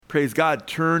Praise God.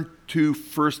 Turn to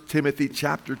 1 Timothy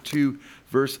chapter 2,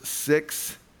 verse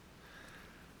 6.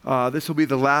 This will be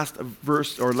the last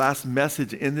verse or last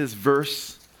message in this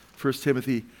verse, 1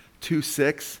 Timothy 2,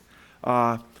 6.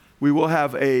 We will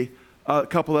have a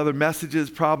couple other messages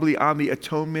probably on the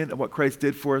atonement of what Christ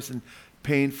did for us and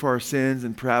paying for our sins,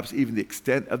 and perhaps even the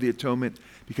extent of the atonement,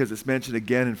 because it's mentioned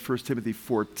again in 1 Timothy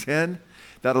 4:10.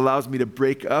 That allows me to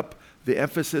break up the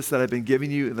emphasis that I've been giving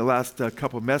you in the last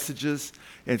couple of messages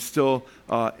and still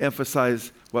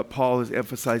emphasize what Paul is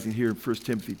emphasizing here in 1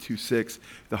 Timothy 2:6,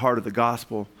 the heart of the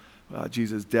gospel,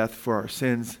 Jesus' death for our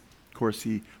sins. Of course,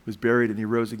 he was buried and he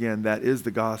rose again. That is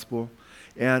the gospel.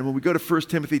 And when we go to 1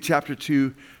 Timothy chapter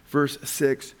 2, verse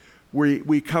 6,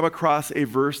 we come across a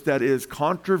verse that is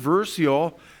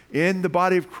controversial in the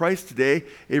body of Christ today,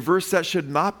 a verse that should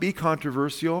not be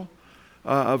controversial,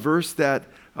 a verse that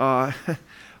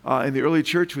in the early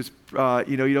church was,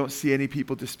 you don't see any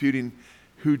people disputing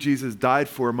who Jesus died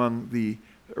for among the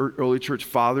early church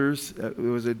fathers. It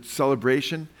was a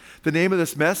celebration. The name of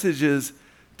this message is,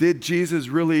 Did Jesus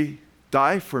Really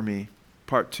Die for Me?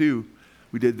 Part 2.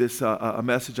 We did this a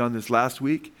message on this last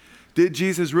week. Did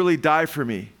Jesus really die for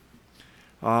me?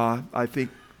 I think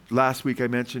last week I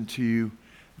mentioned to you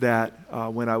that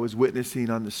when I was witnessing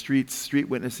on the streets, street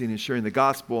witnessing and sharing the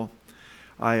gospel,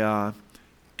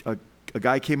 a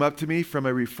guy came up to me from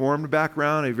a Reformed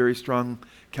background, a very strong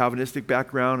Calvinistic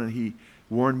background, and he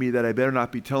warned me that I better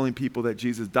not be telling people that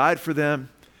Jesus died for them,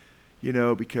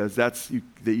 because that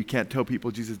you can't tell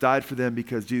people Jesus died for them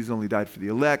because Jesus only died for the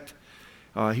elect.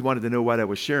 He wanted to know what I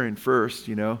was sharing first,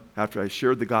 after I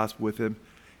shared the gospel with him.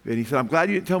 And he said, I'm glad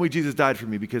you didn't tell me Jesus died for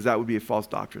me, because that would be a false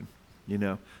doctrine.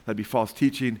 That'd be false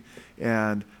teaching.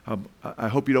 And I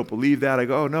hope you don't believe that. I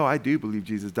go, oh, no, I do believe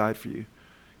Jesus died for you.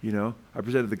 I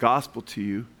presented the gospel to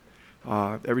you.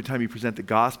 Every time you present the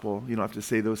gospel, you don't have to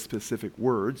say those specific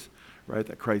words, right,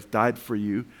 that Christ died for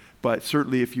you. But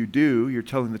certainly if you do, you're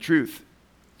telling the truth.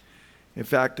 In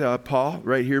fact, Paul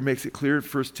right here makes it clear in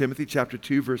 1 Timothy chapter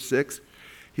 2, verse 6.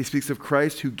 He speaks of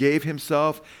Christ who gave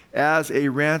himself as a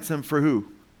ransom for who?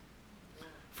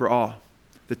 For all.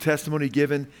 The testimony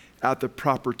given at the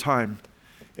proper time.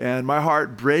 And my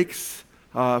heart breaks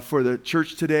for the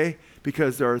church today,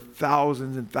 because there are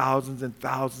thousands and thousands and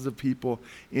thousands of people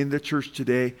in the church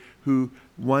today who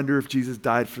wonder if Jesus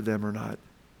died for them or not,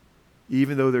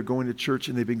 even though they're going to church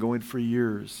and they've been going for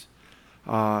years.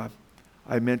 I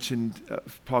mentioned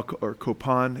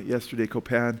Copan yesterday,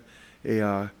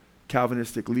 a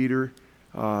Calvinistic leader,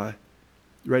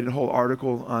 writing a whole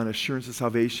article on assurance of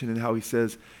salvation and how he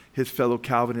says his fellow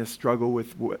Calvinists struggle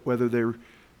with whether they're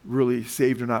really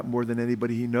saved or not more than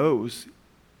anybody he knows,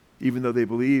 even though they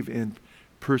believe in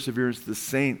perseverance of the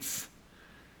saints,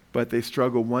 but they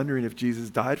struggle wondering if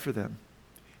Jesus died for them.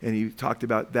 And he talked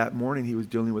about that morning he was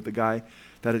dealing with a guy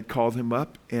that had called him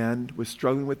up and was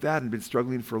struggling with that and been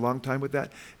struggling for a long time with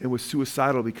that and was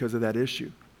suicidal because of that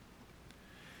issue.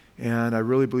 And I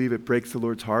really believe it breaks the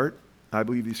Lord's heart. I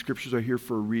believe these scriptures are here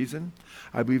for a reason.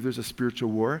 I believe there's a spiritual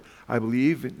war. I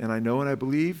believe and I know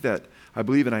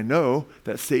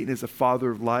that Satan is the father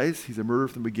of lies. He's a murderer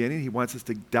from the beginning. He wants us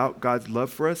to doubt God's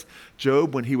love for us.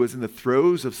 Job, when he was in the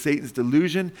throes of Satan's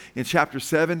delusion in chapter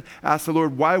 7, asked the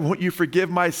Lord, why won't you forgive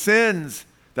my sins?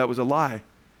 That was a lie.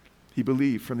 He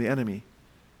believed from the enemy.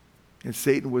 And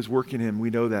Satan was working him. We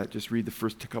know that. Just read the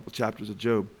first couple chapters of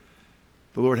Job.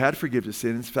 The Lord had forgiven his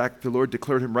sins. In fact, the Lord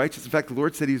declared him righteous. In fact, the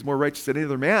Lord said he was more righteous than any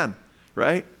other man,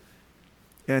 right?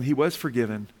 And he was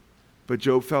forgiven. But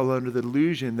Job fell under the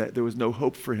delusion that there was no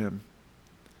hope for him.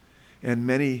 And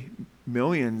many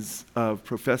millions of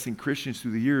professing Christians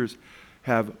through the years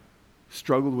have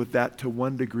struggled with that to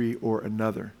one degree or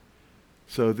another.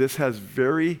 So this has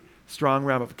very strong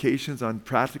ramifications on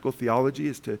practical theology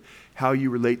as to how you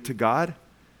relate to God,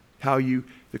 the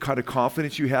kind of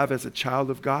confidence you have as a child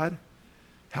of God,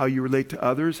 how you relate to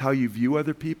others, how you view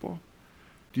other people.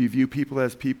 Do you view people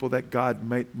as people that God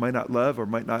might not love or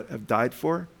might not have died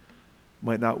for,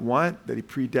 might not want, that he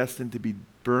predestined to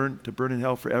burn in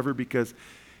hell forever because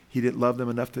he didn't love them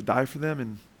enough to die for them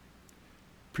and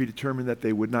predetermined that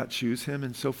they would not choose him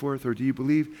and so forth? Or do you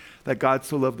believe that God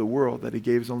so loved the world that he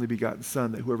gave his only begotten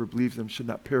Son, that whoever believes him should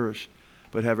not perish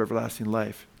but have everlasting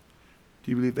life? Do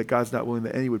you believe that God's not willing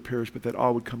that any would perish, but that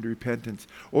all would come to repentance?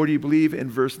 Or do you believe in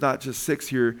verse not just 6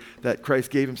 here that Christ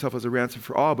gave himself as a ransom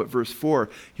for all, but verse 4,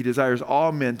 he desires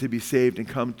all men to be saved and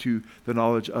come to the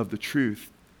knowledge of the truth?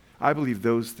 I believe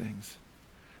those things.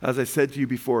 As I said to you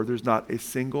before, there's not a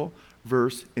single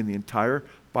verse in the entire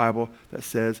Bible that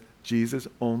says Jesus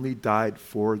only died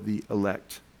for the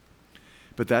elect.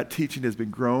 But that teaching has been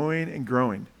growing and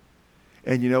growing.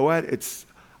 And you know what?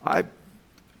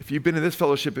 If you've been in this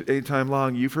fellowship at any time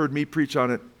long, you've heard me preach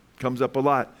on it. Comes up a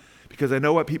lot because I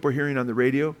know what people are hearing on the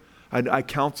radio. I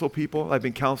counsel people. I've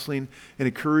been counseling and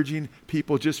encouraging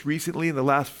people just recently in the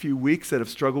last few weeks that have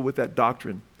struggled with that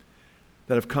doctrine,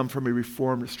 that have come from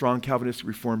a strong Calvinistic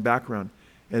Reformed background,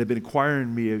 and have been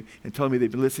inquiring me and telling me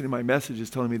they've been listening to my messages,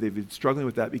 telling me they've been struggling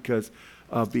with that because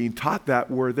of being taught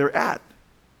that where they're at.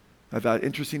 I thought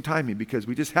interesting timing because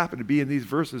we just happen to be in these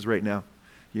verses right now,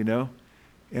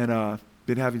 and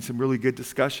been having some really good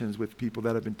discussions with people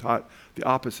that have been taught the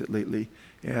opposite lately,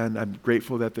 and I'm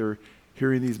grateful that they're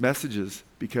hearing these messages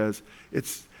because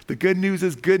the good news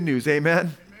is good news,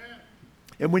 amen?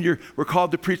 And when we're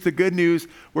called to preach the good news,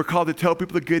 we're called to tell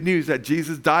people the good news that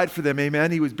Jesus died for them,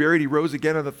 amen? He was buried, he rose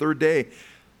again on the third day.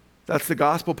 That's the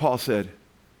gospel, Paul said.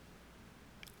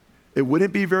 It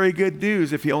wouldn't be very good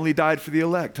news if he only died for the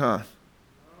elect, huh?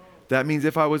 That means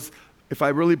if I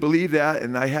really believed that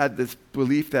and I had this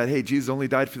belief that, hey, Jesus only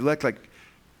died for the elect, like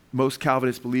most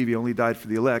Calvinists believe he only died for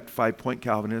the elect, 5-point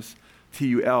Calvinists,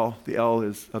 TUL, the L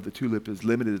is of the tulip is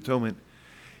limited atonement.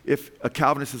 If a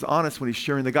Calvinist is honest when he's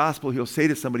sharing the gospel, he'll say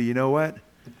to somebody, you know what?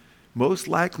 Most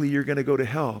likely you're going to go to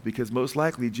hell because most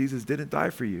likely Jesus didn't die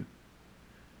for you.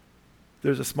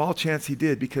 There's a small chance he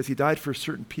did because he died for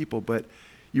certain people, but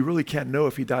you really can't know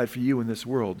if he died for you in this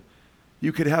world.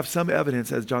 You could have some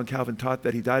evidence, as John Calvin taught,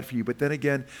 that he died for you. But then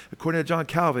again, according to John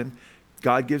Calvin,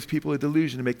 God gives people a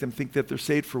delusion to make them think that they're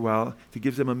saved for a while. He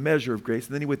gives them a measure of grace,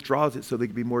 and then he withdraws it so they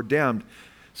can be more damned.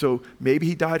 So maybe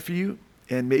he died for you,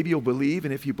 and maybe you'll believe.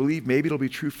 And if you believe, maybe it'll be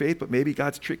true faith, but maybe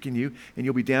God's tricking you, and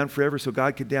you'll be damned forever, so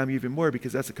God could damn you even more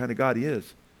because that's the kind of God he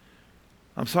is.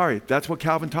 I'm sorry. That's what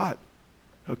Calvin taught.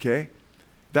 Okay?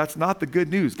 That's not the good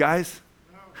news, guys.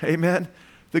 No. Amen?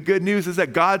 The good news is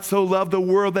that God so loved the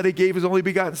world that he gave his only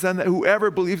begotten Son, that whoever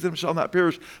believes in him shall not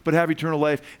perish, but have eternal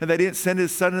life. And that he didn't send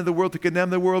his Son into the world to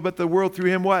condemn the world, but the world through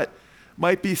him what?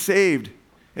 Might be saved.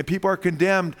 And people are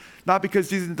condemned, not because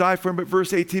Jesus didn't die for them, but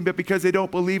verse 18, but because they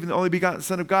don't believe in the only begotten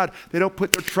Son of God. They don't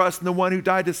put their trust in the one who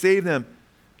died to save them.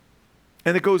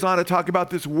 And it goes on to talk about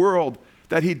this world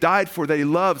that he died for, that he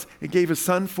loves and gave his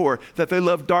Son for, that they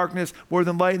love darkness more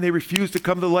than light, and they refuse to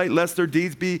come to the light lest their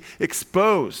deeds be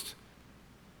exposed.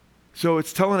 So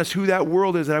it's telling us who that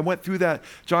world is. And I went through that,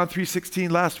 John 3:16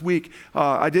 last week.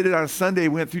 I did it on Sunday.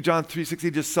 We went through John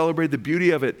 3:16, just celebrated the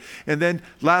beauty of it. And then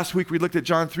last week we looked at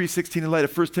John 3:16 in light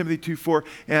of 1 Timothy 2:4.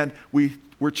 And we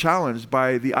were challenged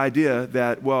by the idea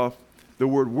that, well, the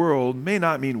word world may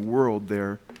not mean world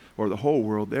there or the whole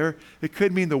world there. It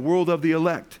could mean the world of the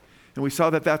elect. And we saw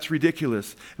that that's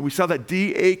ridiculous. And we saw that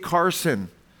D.A. Carson,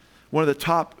 one of the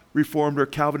top Reformed or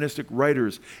Calvinistic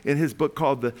writers, in his book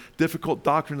called The Difficult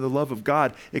Doctrine of the Love of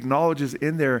God, acknowledges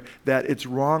in there that it's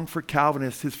wrong for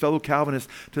Calvinists, his fellow Calvinists,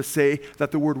 to say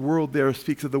that the word world there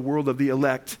speaks of the world of the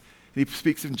elect. And he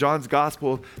speaks in John's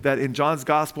gospel that in John's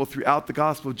gospel, throughout the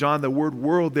gospel of John, the word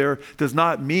world there does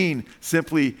not mean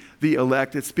simply the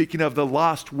elect. It's speaking of the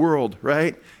lost world,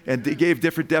 right? And he gave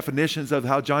different definitions of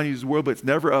how John uses the world, but it's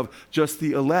never of just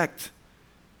the elect.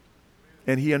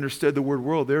 And he understood the word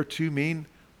world there to mean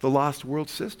the lost world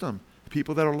system,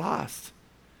 people that are lost.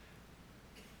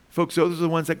 Folks, those are the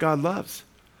ones that God loves.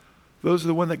 Those are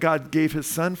the ones that God gave his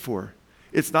Son for.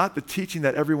 It's not the teaching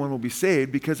that everyone will be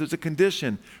saved because there's a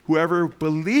condition. Whoever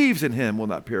believes in him will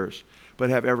not perish,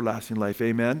 but have everlasting life.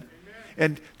 Amen?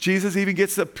 And Jesus even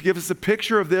gives us a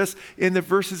picture of this in the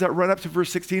verses that run up to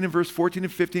verse 16 and verse 14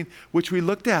 and 15, which we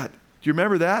looked at. Do you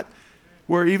remember that?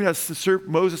 Where even as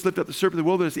Moses lifted up the serpent in the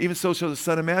wilderness, even so shall the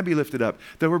Son of Man be lifted up,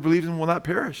 that whoever believes in him will not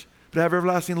perish, but have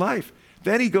everlasting life.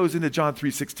 Then he goes into John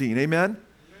 3:16. Amen?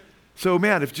 So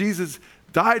man, if Jesus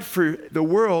died for the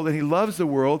world and he loves the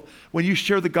world, when you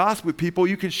share the gospel with people,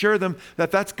 you can share them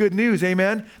that that's good news.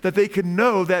 Amen? That they can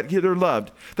know that they're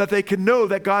loved, that they can know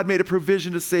that God made a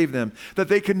provision to save them, that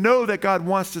they can know that God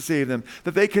wants to save them,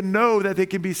 that they can know that they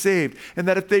can be saved, and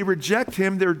that if they reject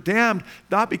him, they're damned,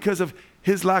 not because of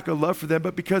his lack of love for them,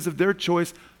 but because of their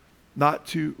choice not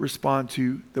to respond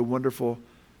to the wonderful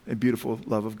and beautiful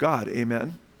love of God.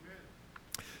 Amen?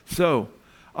 So,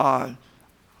 I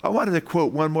wanted to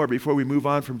quote one more before we move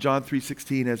on from John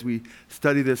 3:16 as we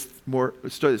study this more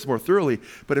thoroughly.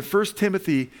 But in 1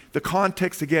 Timothy, the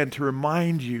context again to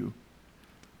remind you,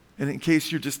 and in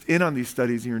case you're just in on these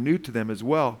studies and you're new to them as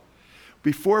well,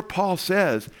 before Paul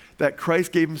says that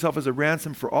Christ gave himself as a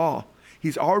ransom for all,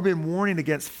 he's already been warning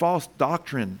against false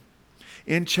doctrine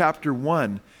in chapter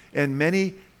 1. And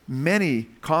many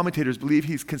commentators believe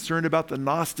he's concerned about the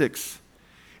Gnostics.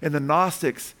 And the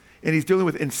Gnostics And he's dealing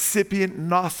with incipient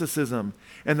Gnosticism.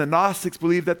 And the Gnostics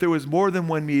believed that there was more than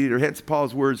one mediator. Hence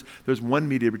Paul's words, there's one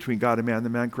mediator between God and man, the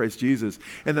man Christ Jesus.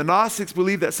 And the Gnostics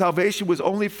believed that salvation was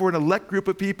only for an elect group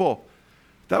of people.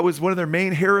 That was one of their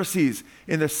main heresies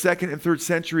in the 2nd and 3rd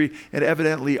century, and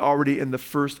evidently already in the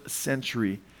 1st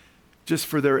century, just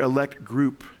for their elect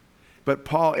group. But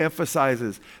Paul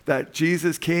emphasizes that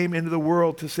Jesus came into the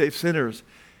world to save sinners.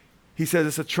 He says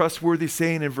it's a trustworthy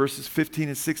saying in verses 15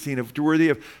 and 16, worthy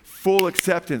of full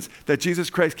acceptance, that Jesus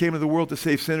Christ came into the world to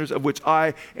save sinners, of which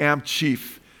I am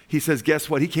chief. He says, guess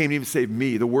what? He came to even save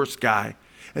me, the worst guy.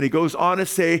 And he goes on to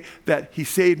say that he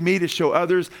saved me to show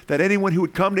others that anyone who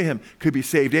would come to him could be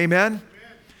saved. Amen?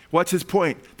 What's his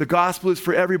point? The gospel is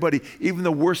for everybody, even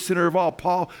the worst sinner of all,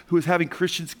 Paul, who is having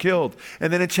Christians killed.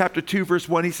 And then in chapter 2, verse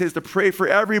 1, he says to pray for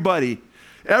everybody.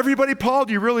 Everybody, Paul,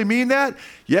 do you really mean that?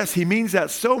 Yes, he means that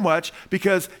so much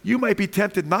because you might be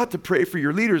tempted not to pray for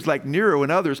your leaders like Nero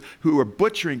and others who are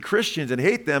butchering Christians and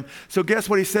hate them. So guess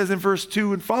what he says in verse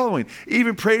 2 and following?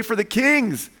 Even pray for the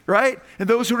kings, right? And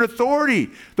those who are in authority,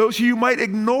 those who you might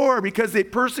ignore because they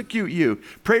persecute you.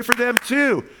 Pray for them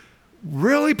too.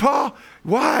 Really, Paul?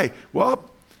 Why?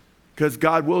 Well, because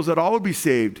God wills that all would be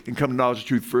saved and come to knowledge of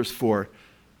truth, verse 4,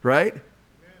 right?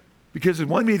 Because there's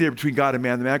one mediator between God and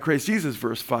man, the man Christ Jesus,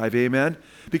 verse 5, amen.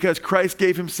 Because Christ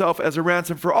gave himself as a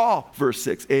ransom for all, verse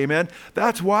 6, amen.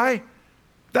 That's why.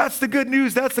 That's the good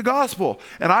news. That's the gospel.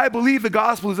 And I believe the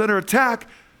gospel is under attack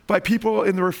by people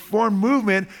in the Reformed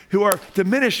movement who are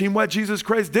diminishing what Jesus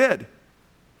Christ did.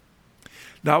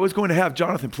 Now, I was going to have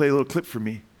Jonathan play a little clip for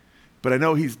me, but I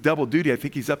know he's double duty. I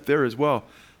think he's up there as well.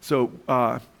 So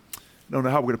I don't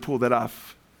know how we're going to pull that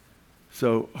off.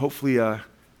 So hopefully...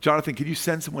 Jonathan, could you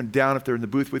send someone down if they're in the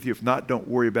booth with you? If not, don't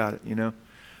worry about it,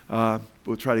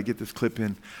 We'll try to get this clip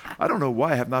in. I don't know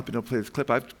why I have not been able to play this clip.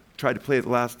 I've tried to play it the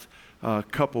last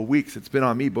couple weeks. It's been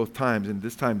on me both times, and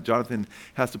this time Jonathan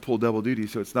has to pull double duty,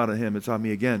 so it's not on him, it's on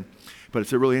me again. But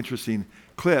it's a really interesting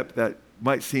clip that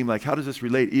might seem like, how does this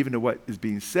relate even to what is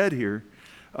being said here?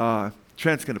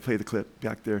 Trent's going to play the clip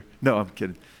back there. No, I'm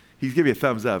kidding. He's giving you a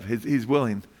thumbs up. He's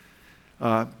willing.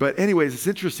 But anyways, it's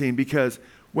interesting because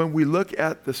when we look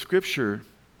at the scripture,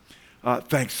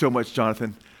 thanks so much,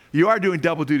 Jonathan. You are doing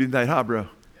double duty tonight, huh, bro?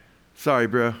 Sorry,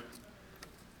 bro.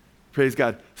 Praise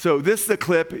God. So this is a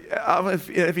clip.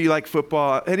 If you like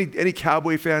football, any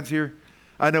Cowboy fans here?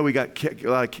 I know we got a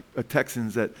lot of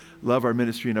Texans that love our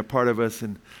ministry and are part of us.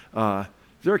 And is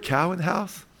there a cow in the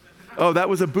house? Oh, that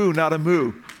was a boo, not a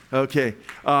moo. Okay.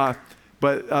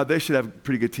 But they should have a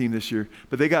pretty good team this year.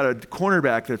 But they got a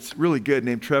cornerback that's really good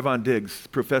named Trevon Diggs,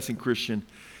 professing Christian.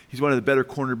 He's one of the better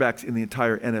cornerbacks in the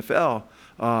entire NFL,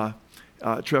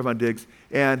 Trevon Diggs.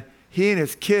 And he and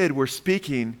his kid were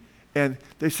speaking, and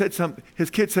they said his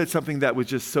kid said something that was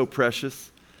just so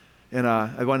precious. And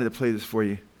I wanted to play this for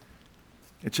you.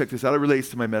 And check this out. It relates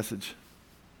to my message.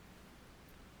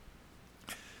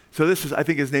 So I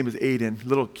think his name is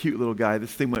Aiden, cute little guy.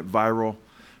 This thing went viral.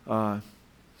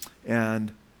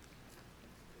 And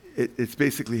it's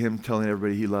basically him telling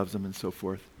everybody he loves them and so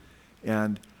forth.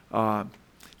 And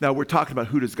now we're talking about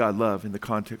who does God love in the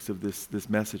context of this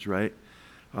message, right?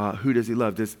 Who does he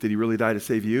love? Did he really die to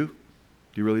save you?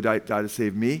 Did he really die to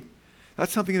save me?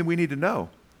 That's something that we need to know.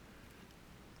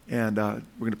 And we're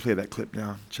going to play that clip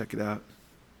now. Check it out.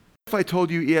 If I told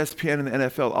you ESPN and the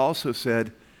NFL also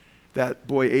said that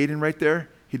boy Aiden right there,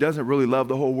 he doesn't really love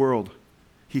the whole world.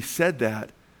 He said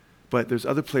that. But there's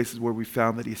other places where we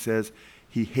found that he says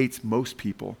he hates most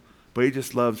people, but he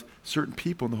just loves certain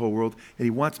people in the whole world, and he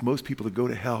wants most people to go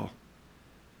to hell.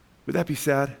 Would that be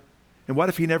sad? And what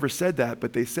if he never said that,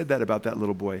 but they said that about that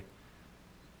little boy?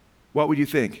 What would you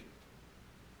think?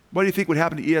 What do you think would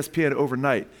happen to ESPN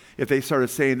overnight if they started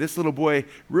saying, this little boy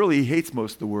really hates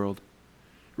most of the world?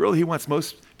 Really, he wants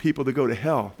most people to go to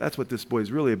hell. That's what this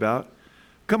boy's really about.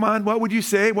 Come on, what would you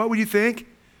say? What would you think?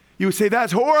 You would say,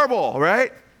 that's horrible,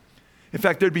 right? In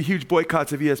fact, there'd be huge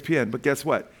boycotts of ESPN, but guess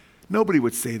what? Nobody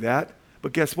would say that,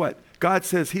 but guess what? God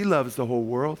says he loves the whole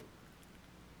world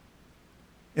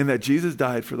and that Jesus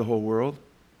died for the whole world.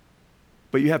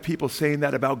 But you have people saying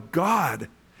that about God.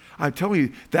 I'm telling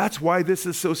you, that's why this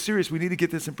is so serious. We need to get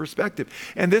this in perspective.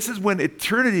 And this is when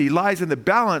eternity lies in the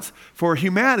balance for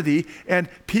humanity, and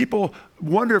people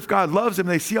wonder if God loves them.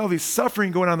 They see all these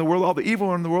suffering going on in the world, all the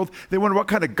evil in the world. They wonder what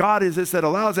kind of God is this that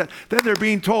allows that. Then they're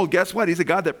being told, guess what? He's a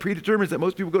God that predetermines that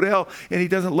most people go to hell, and he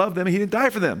doesn't love them, and he didn't die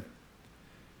for them.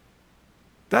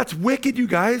 That's wicked, you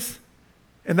guys.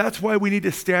 And that's why we need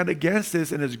to stand against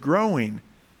this, and it's growing.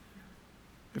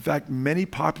 In fact, many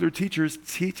popular teachers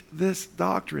teach this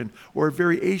doctrine or a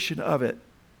variation of it.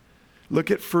 Look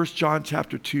at 1 John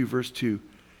chapter 2, verse 2.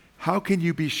 how can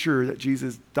you be sure that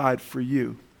Jesus died for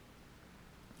you?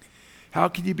 How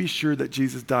can you be sure that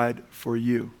Jesus died for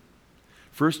you?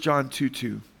 1 John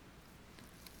 2:2.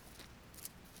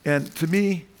 And to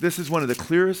me, this is one of the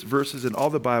clearest verses in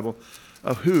all the Bible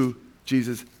of who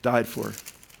Jesus died for.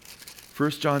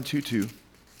 1 John 2:2.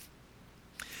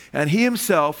 And he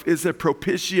himself is the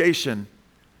propitiation.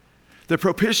 The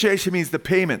propitiation means the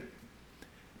payment.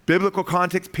 Biblical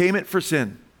context, payment for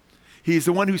sin. He's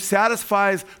the one who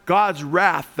satisfies God's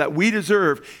wrath that we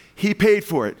deserve. He paid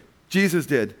for it. Jesus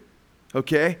did.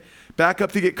 Okay? Back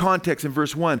up to get context in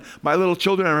verse 1. My little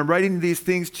children, I'm writing these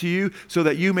things to you so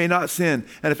that you may not sin.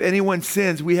 And if anyone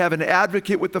sins, we have an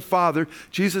advocate with the Father,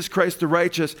 Jesus Christ the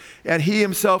righteous, and he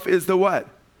himself is the what?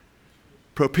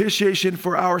 Propitiation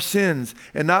for our sins,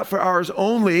 and not for ours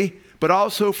only, but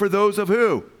also for those of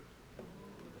who?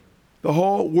 The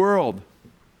whole world.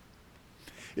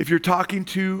 If you're talking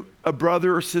to a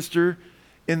brother or sister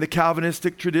in the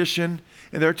Calvinistic tradition,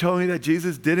 and they're telling you that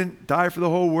Jesus didn't die for the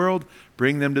whole world,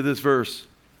 bring them to this verse.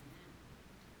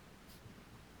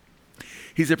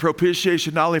 He's a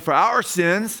propitiation not only for our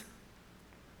sins,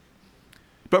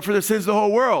 but for the sins of the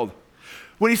whole world.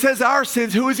 When he says our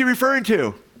sins, who is he referring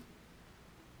to?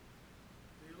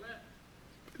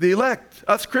 The elect,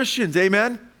 us Christians,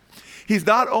 amen? He's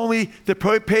not only the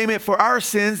payment for our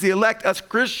sins, the elect, us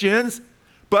Christians,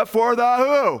 but for the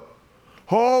who?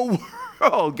 Whole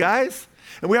world, guys.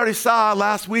 And we already saw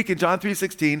last week in John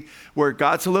 3:16, where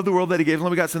God so loved the world that he gave his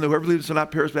only begotten Son, that whoever believes shall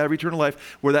not perish but have eternal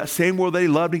life, where that same world that he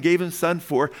loved and gave his Son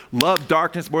for, loved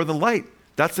darkness more than light.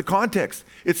 That's the context.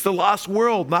 It's the lost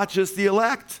world, not just the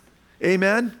elect.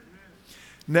 Amen?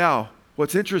 Now,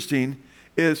 what's interesting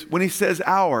is when he says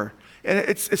our, and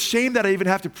it's a shame that I even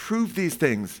have to prove these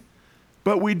things,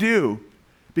 but we do,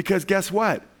 because guess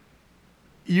what?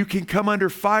 You can come under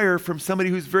fire from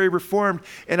somebody who's very reformed,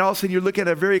 and all of a sudden you're looking at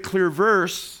a very clear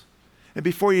verse, and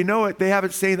before you know it, they have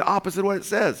it saying the opposite of what it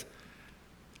says.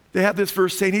 They have this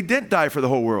verse saying he didn't die for the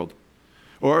whole world.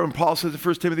 Or when Paul says in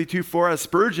 1 Timothy 2:4, as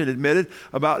Spurgeon admitted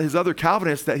about his other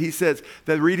Calvinists, that he says,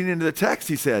 that reading into the text,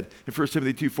 he said in 1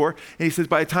 Timothy 2:4, and he says,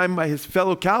 by the time his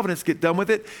fellow Calvinists get done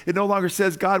with it, it no longer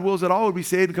says God wills that all would be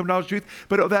saved and come to knowledge of truth,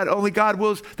 but that only God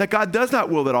wills, that God does not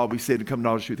will that all be saved and come to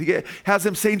knowledge of truth. He has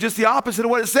them saying just the opposite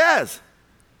of what it says.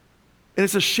 And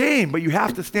it's a shame, but you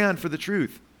have to stand for the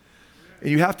truth. And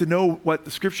you have to know what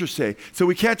the scriptures say. So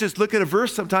we can't just look at a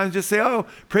verse sometimes and just say, oh,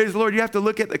 praise the Lord. You have to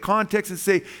look at the context and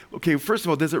say, okay, first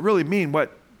of all, does it really mean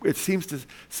what it seems to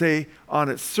say on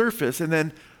its surface? And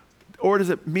then, or does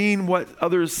it mean what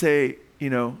others say,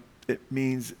 it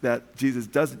means that Jesus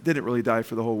didn't really die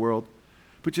for the whole world,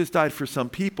 but just died for some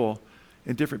people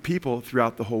and different people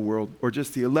throughout the whole world, or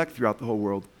just the elect throughout the whole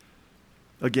world.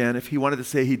 Again, if he wanted to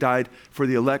say he died for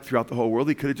the elect throughout the whole world,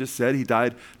 he could have just said he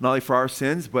died not only for our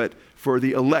sins, but for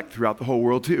the elect throughout the whole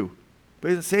world too. But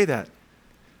he doesn't say that.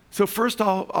 So first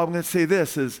all I'm going to say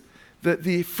this is that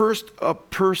the first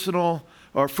personal,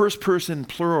 or first person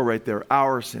plural right there,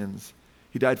 our sins.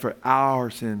 He died for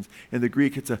our sins. In the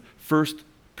Greek, it's a first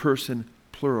person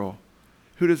plural.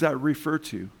 Who does that refer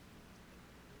to?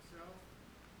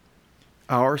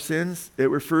 Our sins. It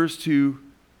refers to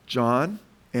John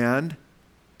and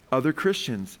other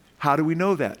Christians. How do we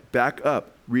know that? Back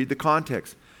up. Read the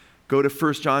context. Go to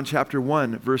 1 John chapter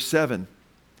 1, verse 7.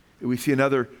 We see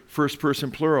another first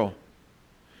person plural.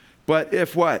 But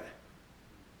if what?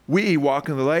 We walk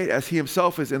in the light as he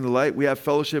himself is in the light, we have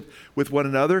fellowship with one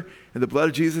another, and the blood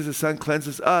of Jesus, his Son,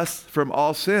 cleanses us from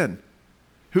all sin.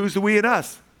 Who's the we and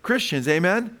us? Christians,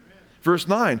 amen? Verse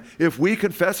 9, if we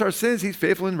confess our sins, he's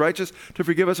faithful and righteous to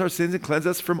forgive us our sins and cleanse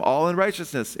us from all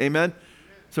unrighteousness. Amen?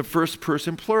 Some first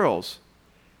person plurals.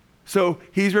 So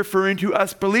he's referring to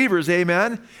us believers,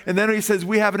 amen? And then he says,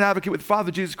 we have an advocate with the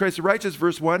Father, Jesus Christ the righteous,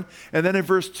 verse 1. And then in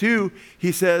verse 2,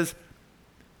 he says,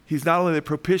 he's not only the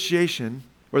propitiation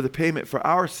or the payment for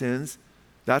our sins,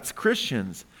 that's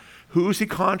Christians. Who's he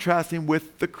contrasting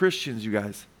with the Christians, you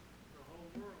guys?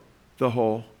 The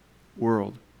whole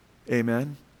world.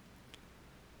 Amen?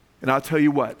 And I'll tell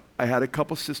you what, I had a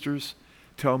couple sisters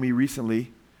tell me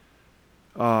recently,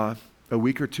 a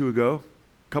week or two ago,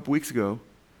 a couple weeks ago,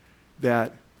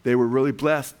 that they were really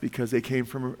blessed because they came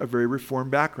from a very reformed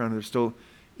background. They're still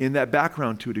in that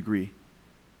background to a degree,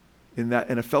 in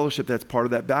a fellowship that's part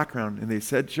of that background. And they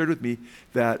shared with me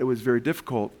that it was very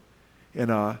difficult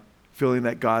in feeling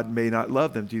that God may not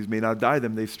love them, Jesus may not die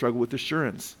them. They struggle with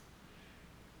assurance.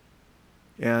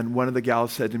 And one of the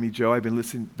gals said to me, Joe, I've been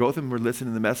listening, both of them were listening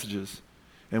to the messages.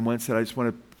 And one said, I just want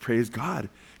to praise God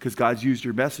because God's used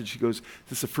your message. She goes,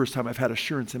 this is the first time I've had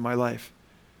assurance in my life.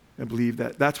 And believe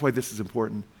that. That's why this is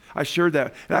important. I shared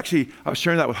that. And actually, I was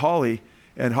sharing that with Holly.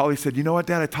 And Holly said, you know what,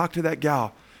 Dad, I talked to that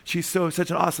gal. She's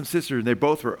such an awesome sister. And they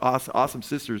both were awesome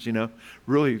sisters,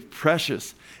 really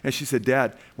precious. And she said,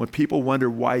 Dad, when people wonder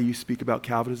why you speak about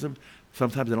Calvinism,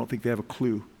 sometimes I don't think they have a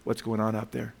clue what's going on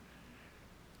out there.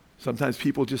 Sometimes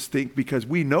people just think, because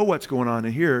we know what's going on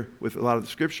in here with a lot of the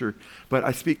scripture, but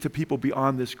I speak to people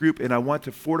beyond this group, and I want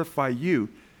to fortify you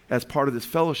as part of this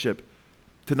fellowship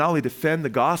to not only defend the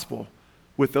gospel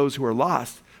with those who are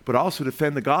lost, but also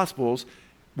defend the gospels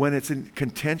when it's in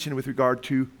contention with regard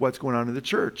to what's going on in the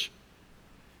church.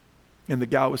 And the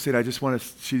gal was saying,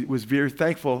 she was very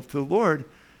thankful to the Lord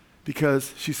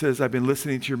because she says, I've been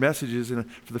listening to your messages, and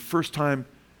for the first time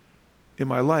in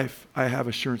my life, I have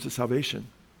assurance of salvation,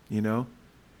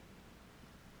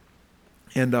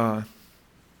 And,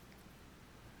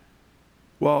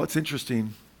 well, it's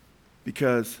interesting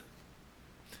because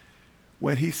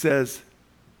when he says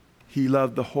he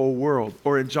loved the whole world,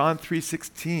 or in John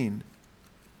 3:16,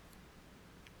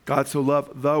 God so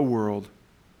loved the world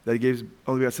that he gave his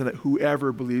only begotten Son, that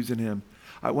whoever believes in him.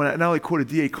 When I not only quoted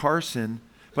D.A. Carson,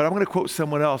 but I'm going to quote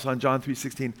someone else on John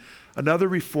 3:16, another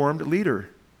Reformed leader,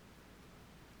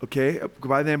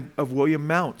 by the name of William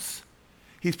Mounce.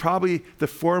 He's probably the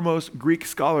foremost Greek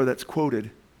scholar that's quoted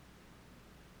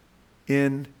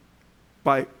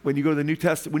when you go to the New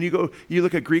Testament. When you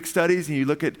look at Greek studies and you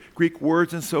look at Greek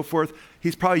words and so forth,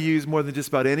 he's probably used more than just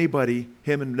about anybody,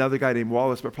 him and another guy named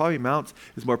Wallace, but probably Mounce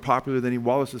is more popular than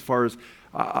Wallace as far as,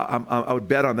 I would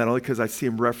bet on that only because I see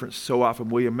him referenced so often.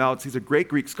 William Mounce, he's a great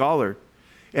Greek scholar,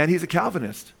 and he's a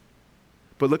Calvinist.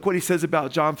 But look what he says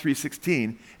about John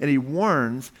 3:16, and he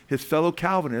warns his fellow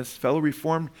Calvinists, fellow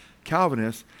Reformed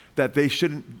Calvinists, that they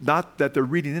shouldn't, not that they're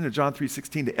reading into John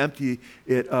 3:16 to empty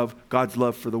it of God's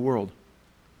love for the world.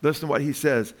 Listen to what he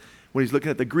says when he's looking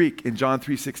at the Greek in John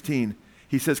 3:16.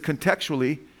 He says,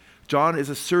 contextually, John is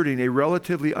asserting a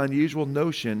relatively unusual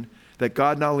notion that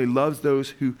God not only loves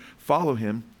those who follow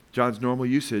him, John's normal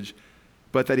usage,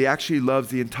 but that he actually loves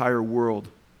the entire world.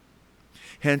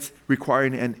 Hence,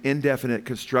 requiring an indefinite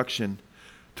construction.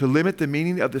 To limit the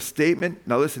meaning of the statement,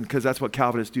 now listen, because that's what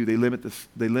Calvinists do, they limit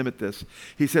this.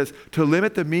 He says, to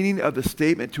limit the meaning of the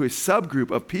statement to a subgroup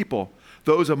of people,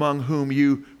 those among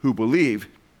you who believe,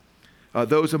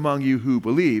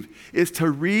 is to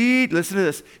read, listen to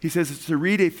this, he says it's to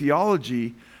read a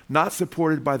theology not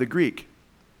supported by the Greek.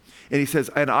 And he says,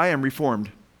 and I am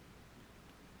Reformed.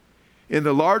 In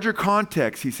the larger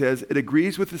context, he says, it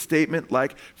agrees with the statement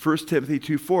like 1 Timothy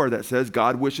 2:4 that says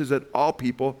God wishes that all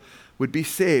people would be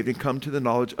saved and come to the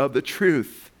knowledge of the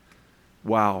truth.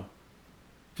 Wow.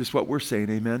 Just what we're saying,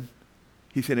 amen?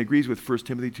 He said it agrees with 1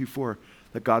 Timothy 2:4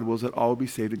 that God wills that all will be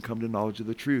saved and come to knowledge of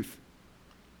the truth.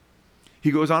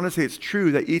 He goes on to say it's true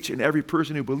that each and every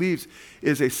person who believes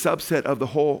is a subset of the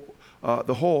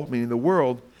whole, meaning the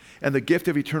world, and the gift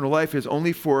of eternal life is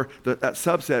only for that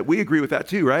subset. We agree with that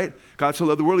too, right? God so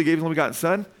loved the world, he gave his only begotten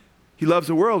Son. He loves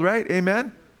the world, right?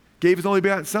 Amen? Gave his only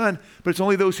begotten Son, but it's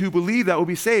only those who believe that will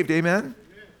be saved, amen? Amen.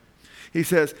 He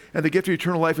says, and the gift of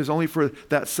eternal life is only for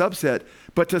that subset,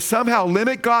 but to somehow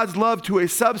limit God's love to a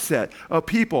subset of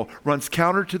people runs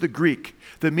counter to the Greek.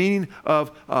 The meaning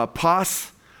of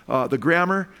pas, the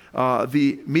grammar,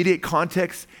 the immediate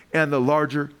context, and the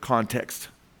larger context.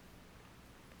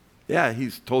 Yeah,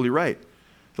 he's totally right.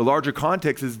 The larger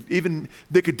context is even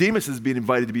Nicodemus is being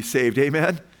invited to be saved,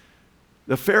 amen?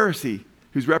 The Pharisee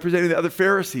who's representing the other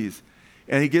Pharisees.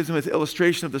 And he gives them this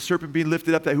illustration of the serpent being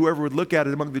lifted up that whoever would look at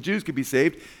it among the Jews could be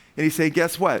saved. And he's saying,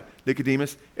 guess what,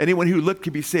 Nicodemus? Anyone who looked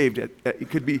could be saved.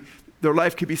 Their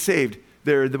life could be saved.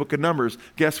 There in the book of Numbers.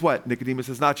 Guess what, Nicodemus?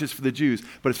 It's not just for the Jews,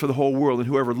 but it's for the whole world. And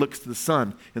whoever looks to the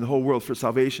Son in the whole world for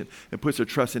salvation and puts their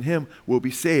trust in him will be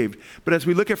saved. But as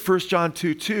we look at 1 John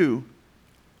 2:2,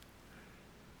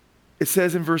 it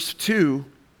says in verse 2,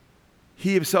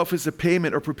 he himself is the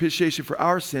payment or propitiation for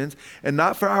our sins, and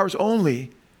not for ours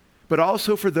only, but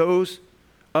also for those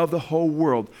of the whole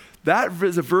world. That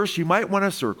is a verse you might want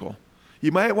to circle.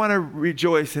 You might want to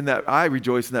rejoice in that. I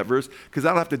rejoice in that verse because I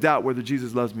don't have to doubt whether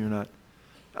Jesus loves me or not.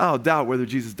 I don't doubt whether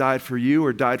Jesus died for you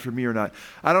or died for me or not.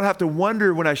 I don't have to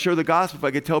wonder when I share the gospel if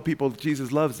I could tell people that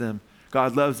Jesus loves them,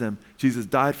 God loves them, Jesus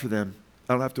died for them.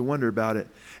 I don't have to wonder about it.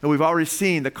 And we've already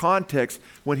seen the context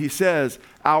when he says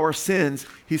our sins,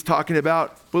 he's talking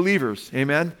about believers,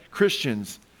 amen?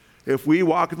 Christians. If we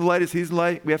walk in the light as he's in the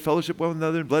light, we have fellowship with one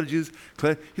another in the blood of Jesus.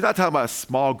 He's not talking about a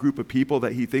small group of people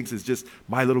that he thinks is just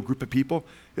my little group of people.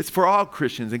 It's for all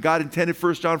Christians. And God intended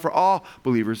 1 John for all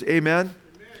believers. Amen?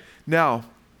 Now,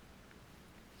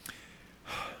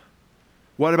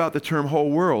 what about the term whole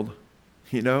world?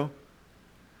 You know?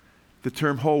 The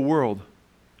term whole world.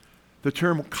 The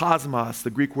term cosmos, the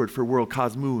Greek word for world,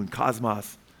 cosmou and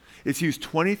cosmos. It's used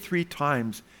 23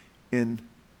 times in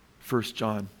 1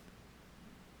 John.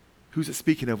 Who's it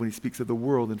speaking of when he speaks of the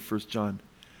world in 1 John?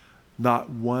 Not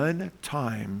one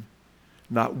time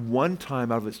out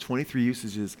of its 23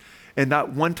 usages, and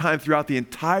not one time throughout the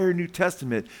entire New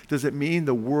Testament does it mean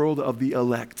the world of the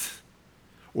elect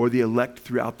or the elect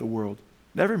throughout the world.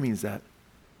 Never means that.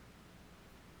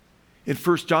 In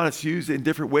 1 John, it's used in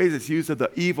different ways. It's used of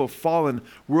the evil, fallen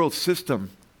world system.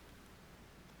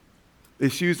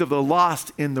 It's used of the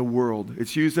lost in the world.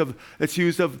 It's used of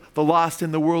the lost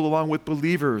in the world along with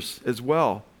believers as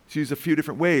well. It's used a few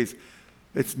different ways.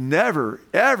 It's never,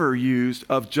 ever used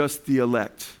of just the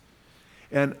elect.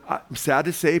 And I'm sad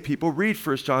to say, people read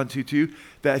 1 John 2:2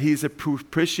 that he's a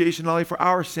propitiation not only for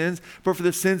our sins, but for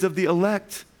the sins of the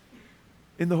elect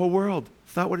in the whole world.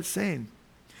 It's not what it's saying.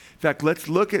 In fact, let's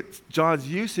look at John's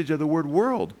usage of the word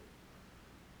world.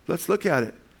 Let's look at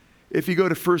it. If you go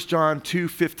to 1 John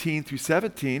 2:15 through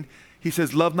 17, he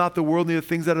says, love not the world, neither the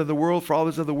things that are in the world, for all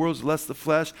that is of the world is lust of the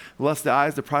flesh, lust of the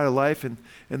eyes, the pride of life, and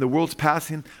the world's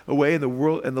passing away, and the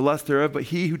world and the lust thereof, but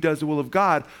he who does the will of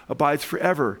God abides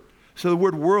forever. So the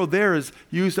word world there is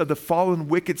used of the fallen,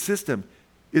 wicked system.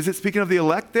 Is it speaking of the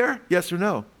elect there? Yes or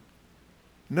no?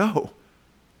 No.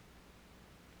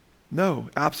 No,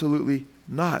 absolutely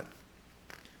not.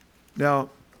 Now,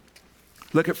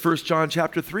 look at 1 John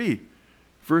chapter 3,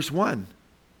 verse 1.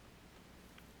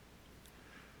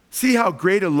 See how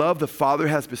great a love the Father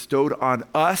has bestowed on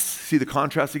us. See the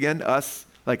contrast again? Us,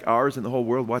 like ours and the whole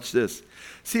world. Watch this.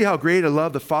 See how great a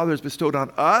love the Father has bestowed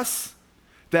on us,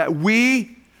 that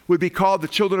we would be called the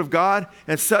children of God,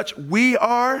 and such we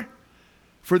are.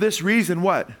 For this reason,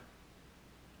 what?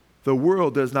 The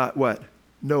world does not what?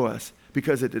 Know us,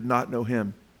 because it did not know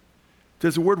him.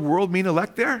 Does the word world mean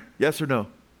elect there? Yes or no?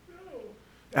 No.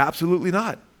 Absolutely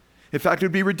not. In fact, it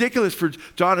would be ridiculous for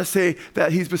John to say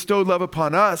that he's bestowed love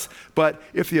upon us, but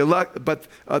if the elect,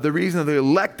 the reason the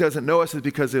elect doesn't know us is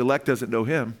because the elect doesn't know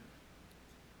him.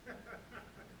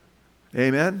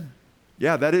 Amen?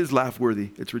 Yeah, that is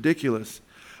laugh-worthy. It's ridiculous.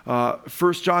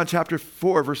 1 John chapter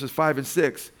 4, verses 5 and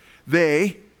 6.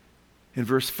 They, in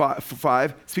verse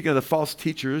 5, speaking of the false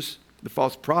teachers, the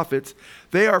false prophets,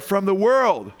 they are from the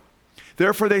world.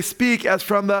 Therefore they speak as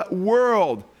from the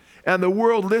world, and the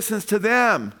world listens to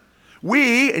them.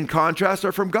 We, in contrast,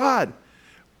 are from God.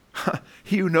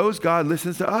 He who knows God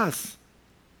listens to us.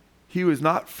 He who is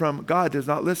not from God does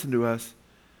not listen to us.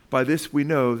 By this we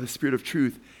know the spirit of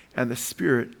truth and the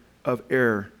spirit of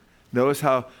error. Notice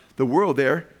how the world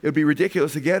there, it would be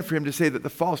ridiculous again for him to say that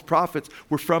the false prophets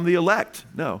were from the elect.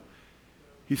 No.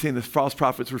 He's saying the false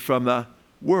prophets were from the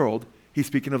world. He's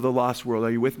speaking of the lost world. Are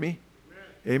you with me?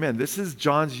 Amen. Amen. This is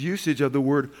John's usage of the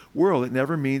word world. It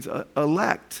never means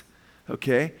elect.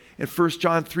 Okay? In 1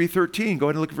 John 3:13, go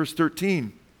ahead and look at verse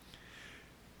 13.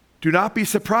 Do not be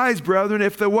surprised, brethren,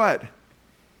 if the what?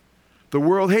 The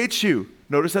world hates you.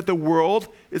 Notice that the world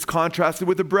is contrasted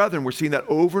with the brethren. We're seeing that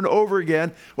over and over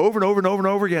again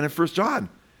in 1 John.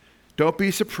 Don't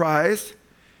be surprised,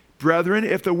 brethren,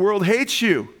 if the world hates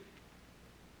you.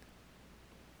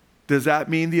 Does that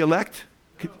mean the elect?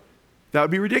 No. That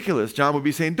would be ridiculous. John would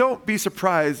be saying, don't be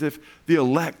surprised if the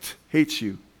elect hates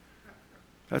you.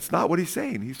 That's not what he's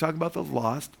saying. He's talking about the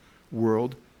lost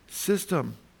world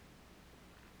system.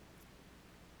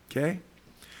 Okay?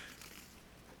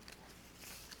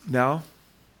 Now,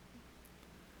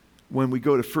 when we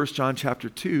go to 1 John chapter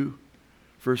 2,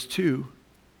 verse 2,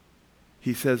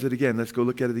 he says it again. Let's go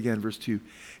look at it again, verse 2.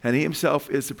 And he himself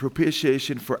is the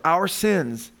propitiation for our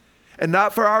sins, and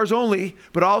not for ours only,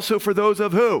 but also for those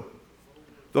of who?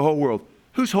 The whole world.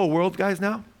 Whose whole world, guys,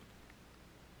 now?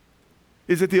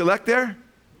 Is it the elect there?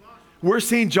 We're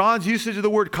seeing John's usage of the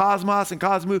word cosmos and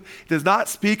cosmos. It does not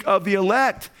speak of the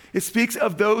elect. It speaks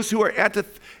of those who are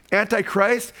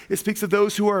antichrist. It speaks of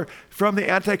those who are from the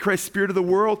antichrist spirit of the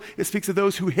world. It speaks of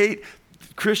those who hate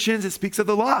Christians. It speaks of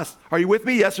the lost. Are you with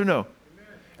me? Yes or no? Amen.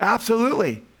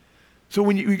 Absolutely. So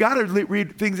we got to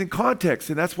read things in context,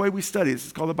 and that's why we study. This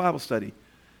is called a Bible study.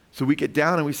 So we get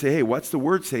down and we say, hey, what's the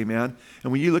word say, man?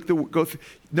 And when you go through,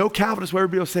 no Calvinist will ever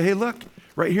be able to say, hey, look,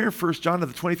 right here in 1 John of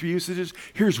the 23 usages,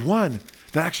 here's one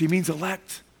that actually means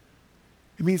elect.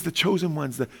 It means the chosen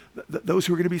ones, those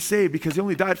who are going to be saved, because he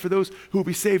only died for those who will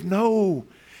be saved. No.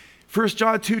 1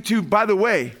 John 2:2, by the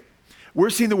way, we're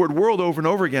seeing the word world over and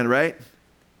over again, right?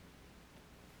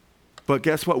 But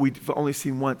guess what? We've only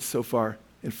seen once so far.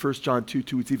 In 1 John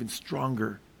 2:2, it's even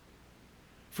stronger.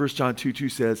 1 John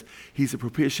 2:2 says, he's a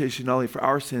propitiation not only for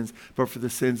our sins, but for the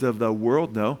sins of the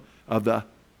world, no, of the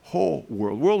whole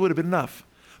world. World would have been enough.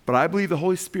 But I believe the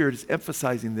Holy Spirit is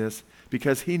emphasizing this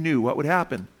because he knew what would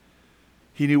happen.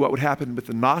 He knew what would happen with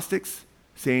the Gnostics,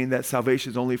 saying that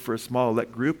salvation is only for a small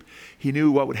elect group. He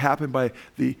knew what would happen by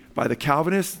the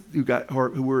Calvinists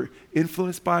who were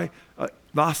influenced by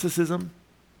Gnosticism,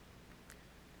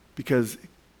 because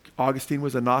Augustine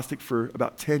was a Gnostic for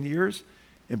about 10 years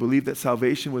and believed that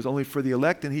salvation was only for the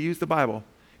elect, and he used the Bible.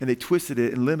 And they twisted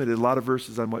it and limited a lot of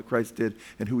verses on what Christ did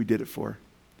and who he did it for.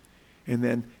 And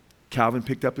then Calvin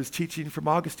picked up his teaching from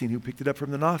Augustine, who picked it up from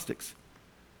the Gnostics.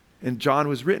 And John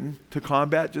was written to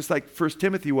combat, just like 1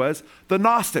 Timothy was, the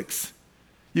Gnostics.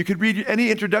 You could read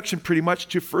any introduction pretty much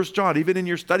to 1 John, even in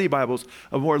your study Bibles,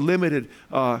 a more limited,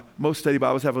 most study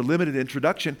Bibles have a limited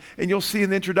introduction, and you'll see in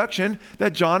the introduction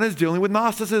that John is dealing with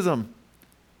Gnosticism,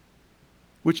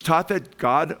 which taught that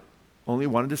God only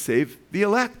wanted to save the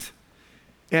elect.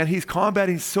 And he's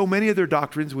combating so many of their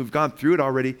doctrines. We've gone through it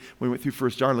already. When we went through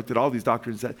 1 John, looked at all these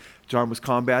doctrines that John was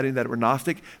combating that were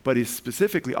Gnostic, but he's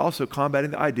specifically also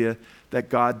combating the idea that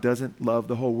God doesn't love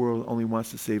the whole world, only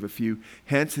wants to save a few.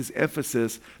 Hence his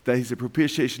emphasis that he's a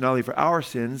propitiation not only for our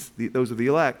sins, those of the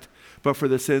elect, but for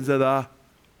the sins of the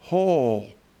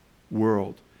whole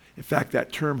world. In fact,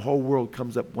 that term whole world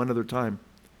comes up one other time.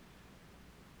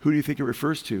 Who do you think it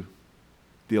refers to?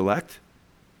 The elect?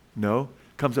 No.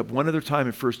 Comes up one other time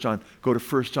in 1 John. Go to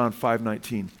 1 John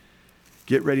 5:19.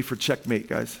 Get ready for checkmate,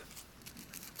 guys.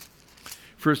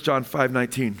 1 John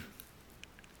 5:19.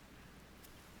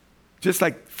 Just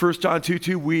like 1 John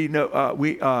 2:2, we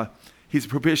know he's a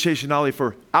propitiation not only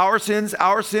for our sins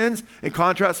in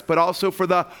contrast, but also for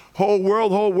the whole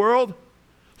world.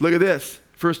 Look at this,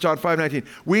 1 John 5:19.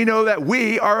 We know that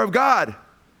we are of God,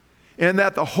 and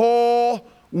that the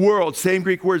whole world, same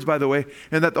Greek words by the way,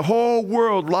 and that the whole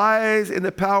world lies in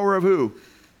the power of who?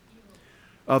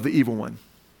 Of the evil one.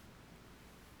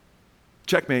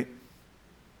 Checkmate.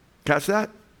 Catch that?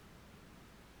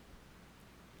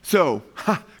 So,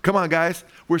 come on guys,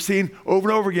 we're seeing over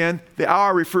and over again, the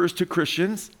our refers to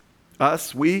Christians,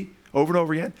 us, we, over and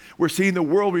over again. We're seeing the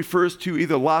world refers to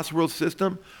either the lost world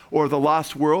system or the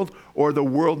lost world or the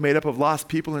world made up of lost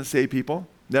people and saved people,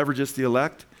 never just the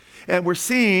elect. And we're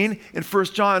seeing in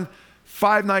 1 John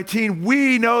 5:19,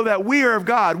 we know that we are of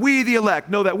God. We, the elect,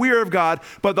 know that we are of God,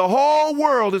 but the whole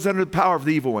world is under the power of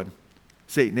the evil one,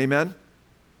 Satan. Amen?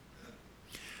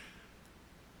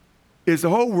 Is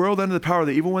the whole world under the power of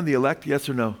the evil one, the elect, yes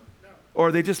or no? No. Or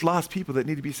are they just lost people that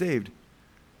need to be saved?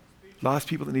 Lost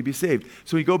people that need to be saved.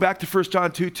 So we go back to 1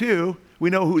 John 2:2. We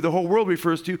know who the whole world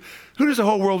refers to. Who does the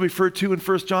whole world refer to in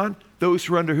 1 John? Those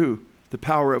who are under who? The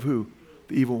power of who?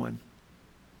 The evil one.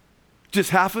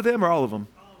 Just half of them or all of them?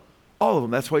 All of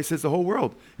them. That's why he says the whole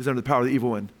world is under the power of the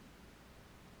evil one.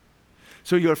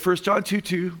 So you go to 1 John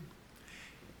 2:2.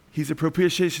 He's a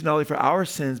propitiation not only for our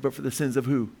sins, but for the sins of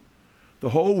who?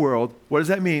 The whole world. What does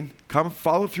that mean? Come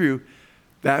follow through.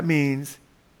 That means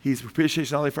he's a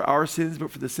propitiation not only for our sins,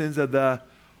 but for the sins of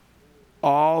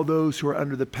all those who are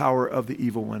under the power of the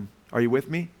evil one. Are you with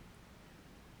me?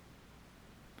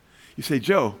 You say,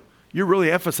 Joe, you're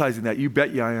really emphasizing that. You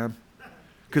bet you I am.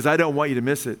 Because I don't want you to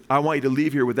miss it. I want you to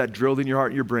leave here with that drilled in your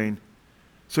heart and your brain.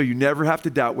 So you never have to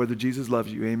doubt whether Jesus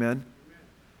loves you. Amen? Amen.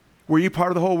 Were you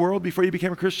part of the whole world before you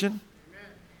became a Christian? Amen.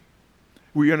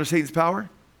 Were you under Satan's power?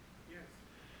 Yes.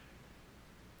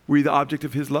 Were you the object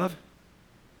of his love?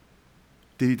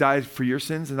 Did he die for your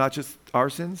sins and not just our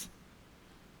sins?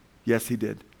 Yes, he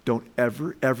did. Don't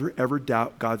ever, ever, ever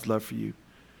doubt God's love for you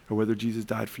or whether Jesus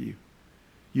died for you.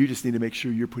 You just need to make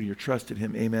sure you're putting your trust in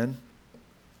him. Amen?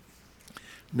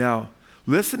 Now,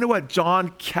 listen to what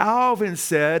John Calvin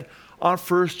said on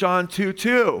 1 John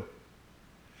 2:2.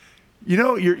 You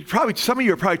know, some of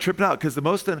you are probably tripping out because the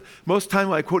most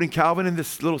time I'm quoting Calvin in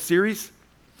this little series,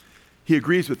 he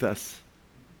agrees with us.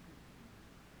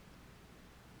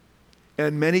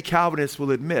 And many Calvinists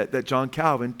will admit that John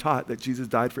Calvin taught that Jesus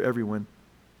died for everyone.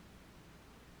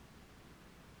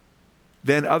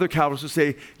 Then other Calvinists will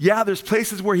say, yeah, there's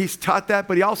places where he's taught that,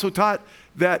 but he also taught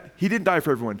that he didn't die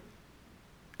for everyone.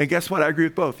 And guess what? I agree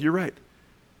with both. You're right.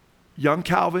 Young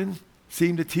Calvin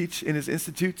seemed to teach in his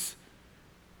institutes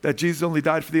that Jesus only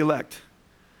died for the elect.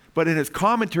 But in his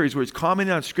commentaries where he's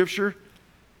commenting on Scripture,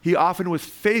 he often was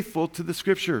faithful to the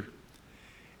Scripture.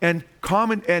 And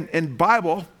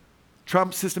Bible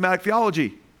trumps systematic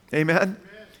theology. Amen? Amen?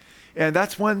 And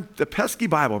that's the pesky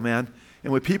Bible, man.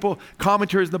 And when people,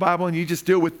 commentaries in the Bible, and you just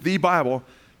deal with the Bible,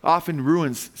 often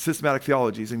ruins systematic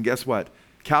theologies. And guess what?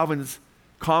 Calvin's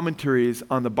commentaries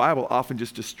on the Bible often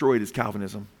just destroyed his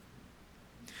Calvinism.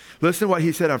 Listen to what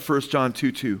he said on 1 John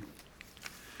 2:2.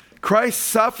 Christ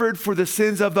suffered for the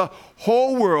sins of the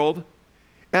whole world,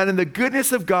 and in the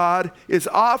goodness of God is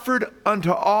offered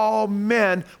unto all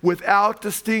men without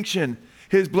distinction.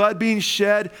 His blood being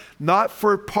shed not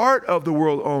for part of the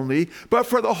world only, but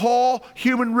for the whole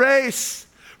human race.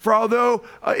 For although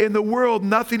in the world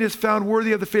nothing is found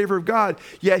worthy of the favor of God,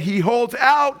 yet he holds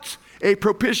out a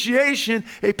propitiation,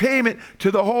 a payment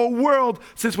to the whole world,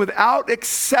 since without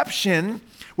exception,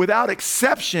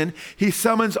 he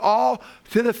summons all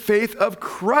to the faith of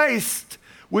Christ,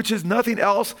 which is nothing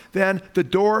else than the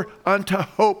door unto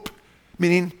hope.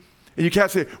 Meaning, and you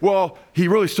can't say, well, he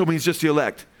really still means just the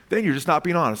elect. Then you're just not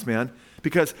being honest, man.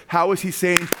 Because how is he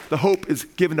saying the hope is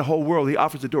given to the whole world? He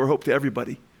offers the door of hope to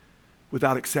everybody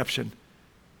without exception.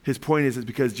 His point is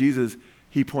because Jesus,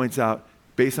 he points out,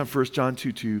 based on 1 John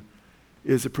 2:2,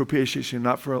 is a propitiation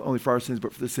not for only for our sins,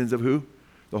 but for the sins of who?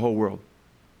 The whole world.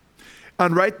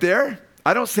 And right there,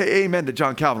 I don't say amen to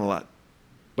John Calvin a lot.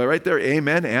 But right there,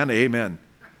 amen and amen.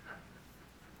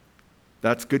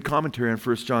 That's good commentary on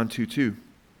 1 John 2:2.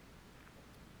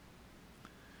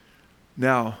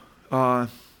 Now, and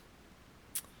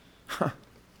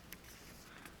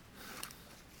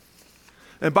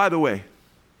by the way,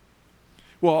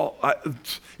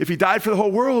 if he died for the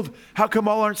whole world, how come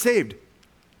all aren't saved?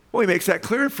 Well, he makes that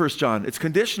clear in 1 John. It's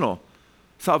conditional.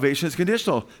 Salvation is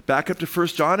conditional. Back up to 1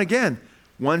 John again,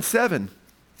 1:7.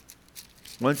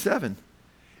 1:7.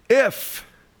 If,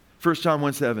 1 John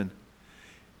 1:7.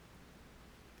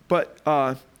 But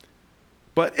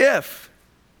if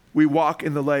we walk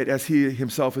in the light as he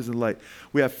himself is in the light,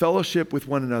 we have fellowship with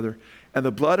one another, and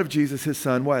the blood of Jesus, his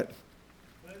son, what?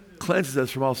 Cleanses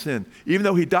us from all sin. Even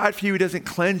though he died for you, he doesn't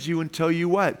cleanse you until you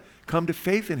what? Come to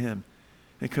faith in him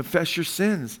and confess your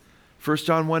sins. 1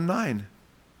 John 1:9.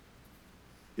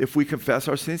 If we confess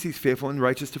our sins, he's faithful and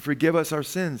righteous to forgive us our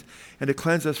sins and to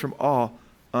cleanse us from all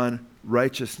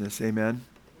unrighteousness. Amen.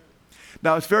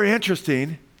 Now it's very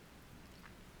interesting.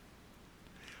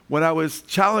 When I was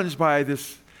challenged by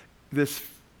this,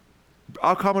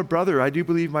 I'll call him a brother. I do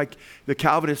believe the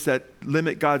Calvinists that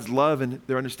limit God's love and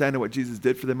their understanding of what Jesus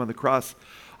did for them on the cross.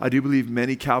 I do believe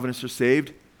many Calvinists are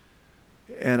saved.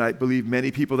 And I believe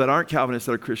many people that aren't Calvinists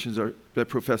that are Christians, that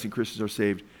professing Christians are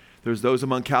saved. There's those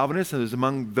among Calvinists and there's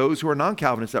among those who are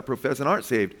non-Calvinists that profess and aren't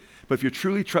saved. But if you're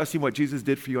truly trusting what Jesus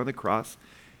did for you on the cross,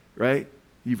 right?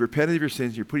 You've repented of your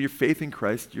sins, you're putting your faith in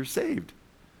Christ, you're saved.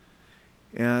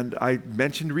 And I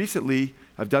mentioned recently,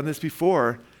 I've done this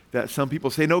before, that some people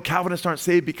say, no, Calvinists aren't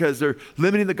saved because they're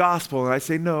limiting the gospel. And I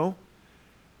say, no.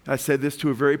 I said this to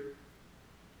a very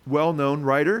well-known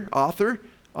writer, author,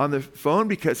 on the phone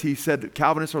because he said that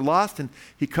Calvinists are lost and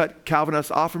he cut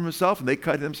Calvinists off from himself and they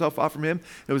cut himself off from him.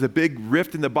 There was a big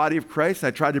rift in the body of Christ and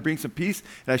I tried to bring some peace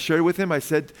and I shared it with him. I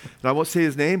said, and I won't say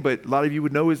his name, but a lot of you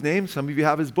would know his name. Some of you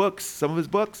have his books, some of his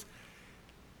books.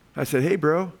 I said, hey,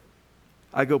 bro.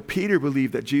 I go, Peter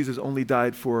believed that Jesus only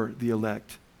died for the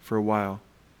elect for a while.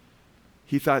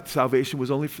 He thought salvation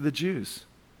was only for the Jews,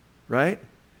 right?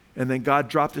 And then God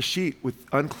dropped a sheet with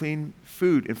unclean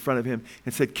food in front of him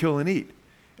and said, kill and eat.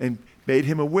 And made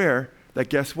him aware that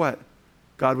guess what?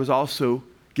 God was also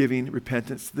giving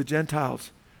repentance to the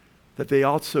Gentiles, that they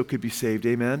also could be saved,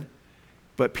 amen?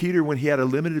 But Peter, when he had a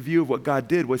limited view of what God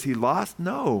did, was he lost?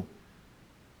 No.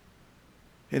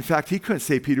 In fact, he couldn't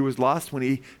say Peter was lost when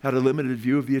he had a limited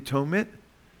view of the atonement.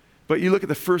 But you look at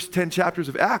the first 10 chapters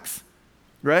of Acts,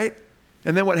 right?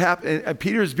 And then what happened? And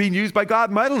Peter is being used by God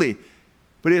mightily,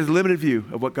 but he has a limited view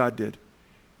of what God did.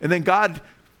 And then God,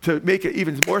 to make it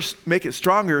even more, make it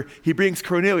stronger, he brings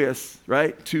Cornelius,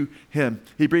 right, to him.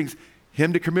 He brings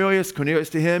him to Cornelius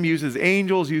to him, uses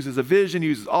angels, uses a vision,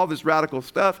 uses all this radical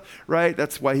stuff, right?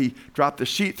 That's why he dropped the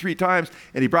sheet 3 times,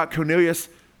 and he brought Cornelius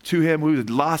to him, who was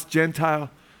a lost Gentile,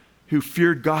 who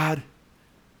feared God,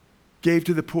 gave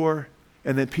to the poor,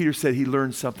 and then Peter said he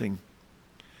learned something,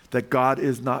 that God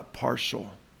is not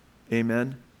partial.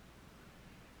 Amen?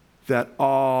 That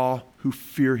all who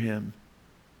fear him,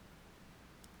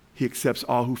 he accepts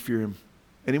all who fear him.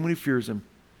 Anyone who fears him.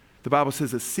 The Bible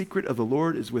says the secret of the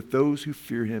Lord is with those who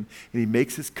fear him, and he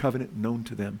makes his covenant known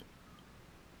to them.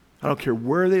 I don't care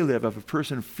where they live. If a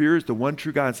person fears the one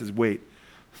true God and says, wait,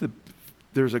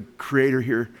 there's a creator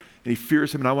here, and he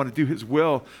fears him, and I want to do his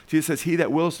will. Jesus says, he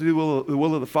that wills to do the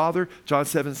will of the Father, John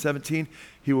 7:17,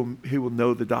 he will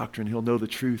know the doctrine. He'll know the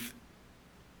truth.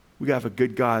 We have a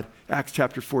good God. Acts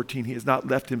chapter 14, he has not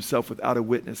left himself without a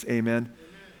witness. Amen.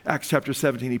 Acts chapter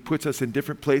 17, he puts us in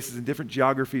different places, in different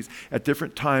geographies, at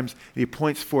different times, and he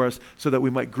points for us so that we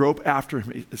might grope after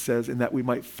him, it says, and that we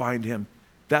might find him.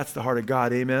 That's the heart of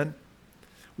God. Amen.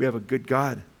 We have a good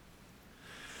God.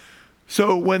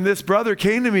 So when this brother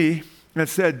came to me and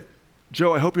said,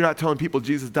 Joe, I hope you're not telling people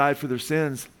Jesus died for their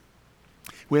sins.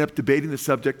 We ended up debating the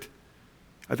subject.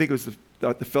 I think it was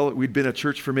the fellow, we'd been at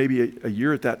church for maybe a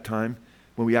year at that time,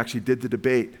 when we actually did the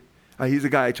debate. He's the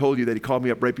guy I told you that he called me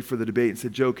up right before the debate and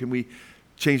said, Joe, can we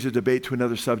change the debate to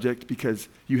another subject because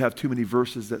you have too many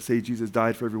verses that say Jesus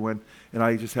died for everyone and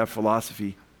I just have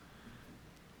philosophy.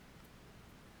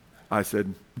 I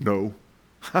said, no,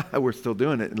 we're still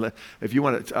doing it. And if you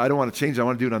want to, I don't want to change it. I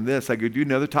want to do it on this. I could do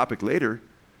another topic later,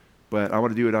 but I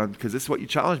want to do it on, because this is what you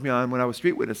challenged me on when I was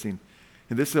street witnessing.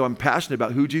 And this is, I'm passionate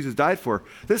about who Jesus died for.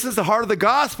 This is the heart of the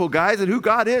gospel, guys, and who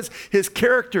God is, his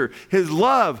character, his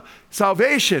love,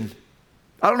 salvation.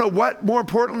 I don't know what more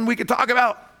important we could talk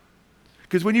about.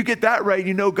 Because when you get that right,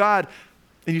 you know God,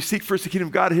 and you seek first the kingdom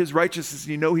of God, his righteousness,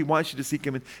 and you know he wants you to seek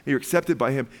him, and you're accepted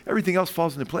by him, everything else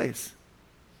falls into place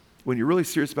when you're really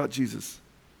serious about Jesus.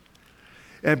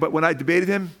 But when I debated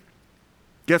him,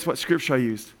 guess what scripture I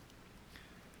used?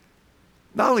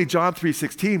 Not only John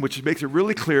 3:16, which makes it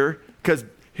really clear, because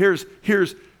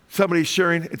here's somebody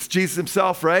sharing, it's Jesus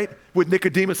himself, right? With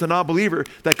Nicodemus, a non-believer,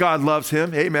 that God loves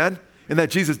him, amen? And that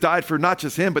Jesus died for not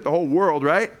just him, but the whole world,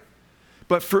 right?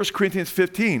 But 1 Corinthians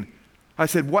 15, I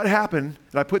said, what happened?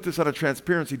 And I put this on a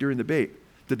transparency during the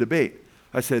debate.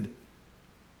 I said,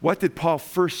 what did Paul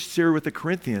first share with the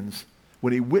Corinthians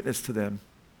when he witnessed to them?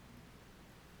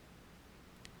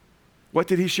 What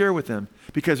did he share with them?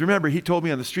 Because remember, he told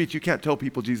me on the streets, you can't tell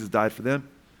people Jesus died for them.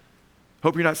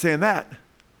 Hope you're not saying that,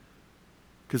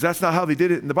 because that's not how they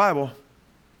did it in the Bible.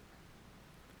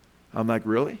 I'm like,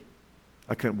 really?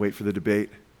 I couldn't wait for the debate.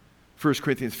 1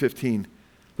 Corinthians 15.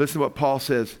 Listen to what Paul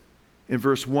says in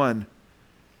verse 1.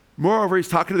 Moreover, he's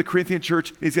talking to the Corinthian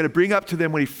church. He's going to bring up to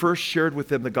them when he first shared with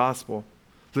them the gospel.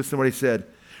 Listen to what he said.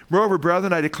 Moreover,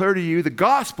 brethren, I declare to you the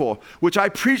gospel which I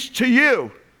preached to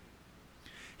you.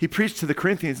 He preached to the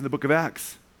Corinthians in the book of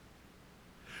Acts,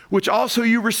 which also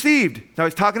you received. Now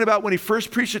he's talking about when he first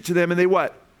preached it to them and they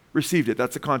what? Received it.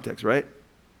 That's the context, right?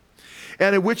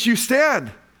 And in which you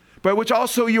stand, by which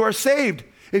also you are saved,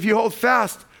 if you hold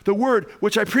fast the word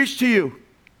which I preached to you,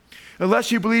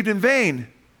 unless you believed in vain.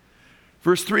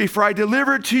 Verse 3, for I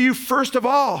delivered to you first of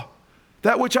all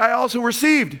that which I also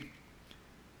received.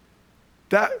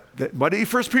 What did he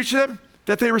first preach to them?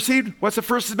 That they received? What's the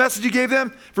first message he gave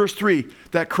them? Verse 3,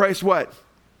 that Christ what?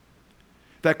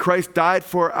 That Christ died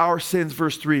for our sins,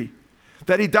 verse 3.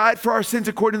 That he died for our sins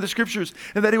according to the scriptures,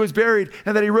 and that he was buried,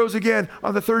 and that he rose again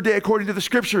on the third day according to the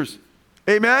scriptures.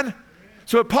 Amen?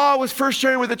 So Paul was first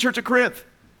sharing with the church of Corinth.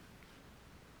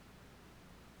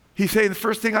 He's saying the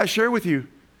first thing I shared with you,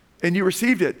 and you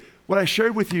received it, what I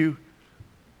shared with you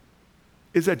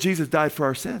is that Jesus died for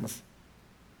our sins.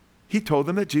 He told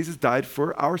them that Jesus died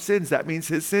for our sins. That means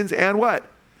his sins and what?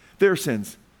 Their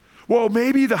sins. Well,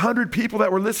 maybe the 100 people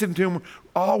that were listening to him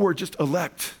all were just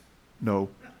elect. No.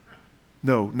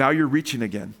 Now you're reaching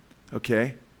again,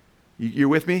 okay? You're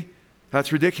with me?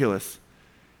 That's ridiculous.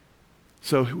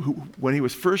 So when he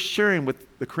was first sharing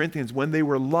with the Corinthians when they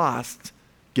were lost,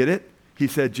 get it? He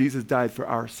said Jesus died for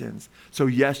our sins. So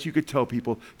yes, you could tell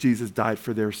people Jesus died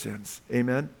for their sins.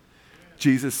 Amen? Amen.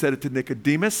 Jesus said it to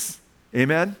Nicodemus.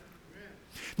 Amen? Amen?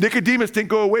 Nicodemus didn't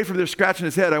go away from there scratching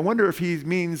his head. I wonder if he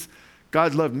means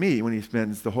God loved me when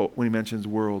he mentions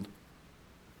world.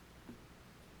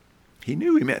 He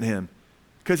knew he meant him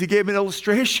because he gave him an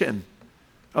illustration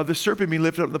of the serpent being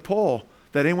lifted up on the pole,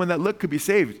 that anyone that looked could be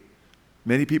saved.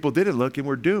 Many people didn't look and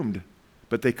were doomed,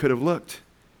 but they could have looked.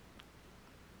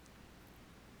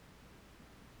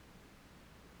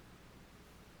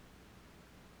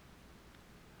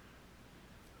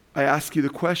 I ask you the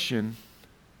question,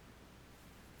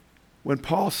 when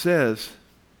Paul says,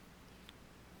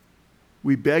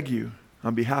 we beg you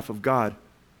on behalf of God,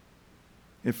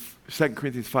 in 2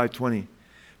 Corinthians 5:20,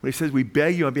 when he says, we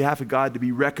beg you on behalf of God to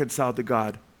be reconciled to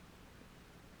God,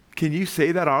 can you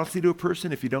say that honestly to a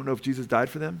person if you don't know if Jesus died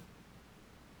for them?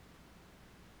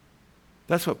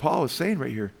 That's what Paul is saying right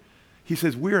here. He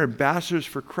says, we are ambassadors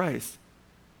for Christ,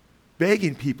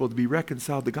 begging people to be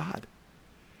reconciled to God.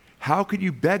 How could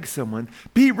you beg someone,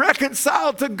 be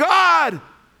reconciled to God,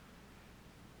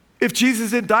 if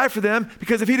Jesus didn't die for them?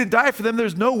 Because if he didn't die for them,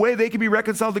 there's no way they can be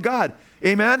reconciled to God.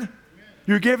 Amen?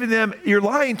 You're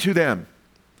lying to them.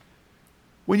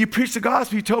 When you preach the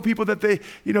gospel, you tell people that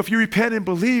if you repent and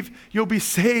believe, you'll be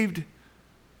saved.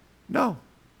 No.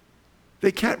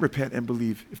 They can't repent and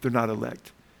believe if they're not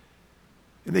elect.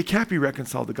 And they can't be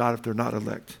reconciled to God if they're not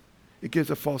elect. It gives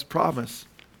a false promise.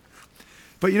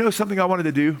 But something I wanted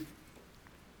to do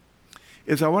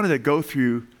is I wanted to go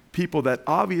through people that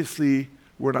obviously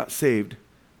were not saved,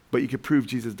 but you could prove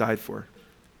Jesus died for.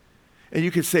 And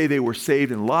you could say they were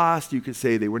saved and lost. You could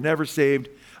say they were never saved.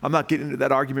 I'm not getting into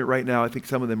that argument right now. I think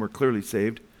some of them were clearly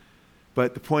saved.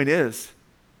 But the point is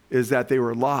that they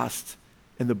were lost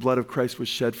and the blood of Christ was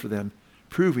shed for them,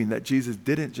 proving that Jesus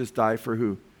didn't just die for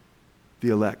who? The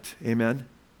elect. Amen?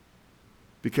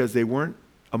 Because they weren't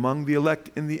among the elect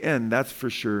in the end, that's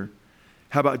for sure.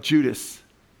 How about Judas?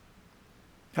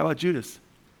 How about Judas?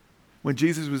 When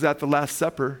Jesus was at the Last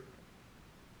Supper,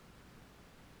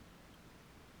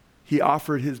 he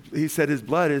said his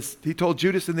blood is, he told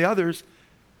Judas and the others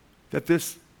that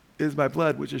this is my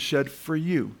blood which is shed for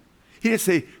you. He didn't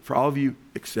say for all of you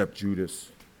except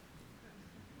Judas.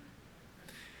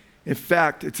 In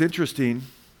fact, it's interesting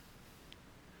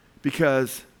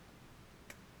because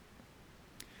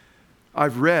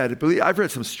I've read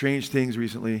some strange things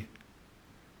recently.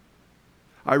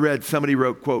 I read somebody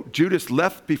wrote, quote, Judas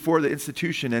left before the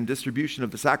institution and distribution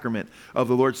of the sacrament of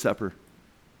the Lord's Supper.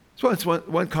 So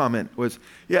one comment was,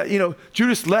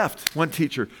 Judas left, one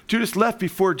teacher. Judas left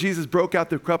before Jesus broke out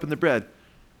the cup and the bread.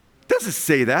 Doesn't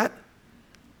say that.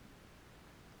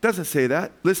 Doesn't say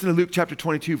that. Listen to Luke chapter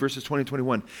 22, verses 20 and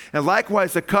 21. And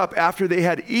likewise the cup after they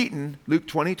had eaten, Luke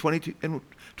 20, 22 and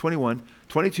 21,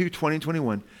 22, 20 and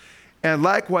 21. And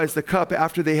likewise the cup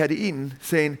after they had eaten,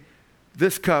 saying,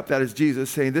 this cup, that is Jesus,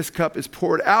 saying, this cup is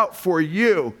poured out for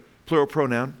you, plural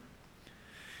pronoun.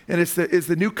 And it's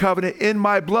the new covenant in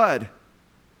my blood.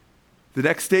 The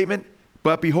next statement,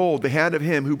 but behold, the hand of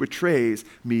him who betrays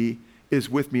me is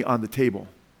with me on the table.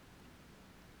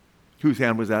 Whose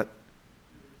hand was that?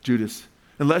 Judas.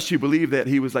 Unless you believe that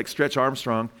he was like Stretch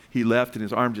Armstrong, he left and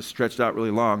his arm just stretched out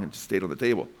really long and just stayed on the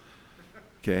table.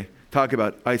 Okay, talk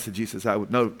about eisegesis.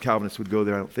 No Calvinists would go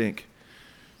there, I don't think.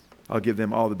 I'll give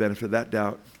them all the benefit of that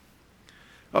doubt.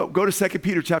 Oh, go to 2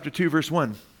 Peter chapter 2, verse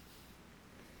 1.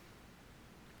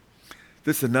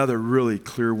 This is another really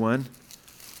clear one.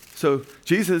 So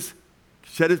Jesus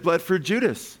shed his blood for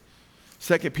Judas.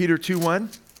 2 Peter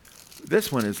 2:1.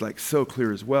 This one is like so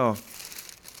clear as well.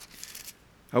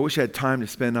 I wish I had time to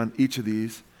spend on each of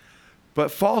these. But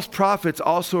false prophets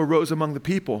also arose among the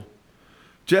people,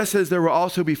 just as there will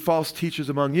also be false teachers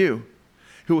among you,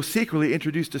 who will secretly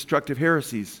introduce destructive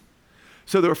heresies.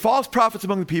 So there were false prophets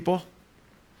among the people.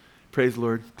 Praise the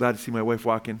Lord. Glad to see my wife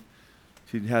walking.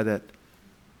 She had that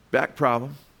back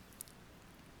problem.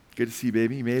 Good to see you,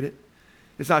 baby. You made it.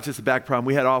 It's not just a back problem.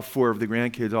 We had all 4 of the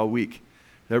grandkids all week.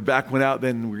 Their back went out,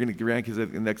 then we're going to get grandkids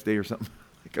the next day or something.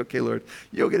 Like, okay, Lord,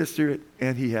 you'll get us through it.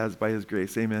 And he has by his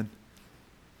grace. Amen.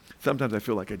 Sometimes I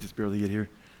feel like I just barely get here.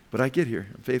 But I get here.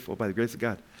 I'm faithful by the grace of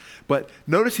God. But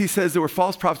notice he says there were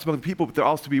false prophets among the people, but there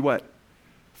also be what?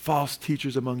 False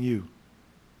teachers among you.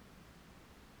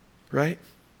 Right?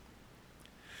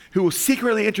 Who will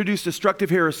secretly introduce destructive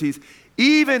heresies,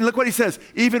 even, look what he says,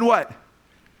 even what?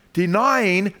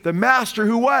 Denying the master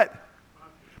who what?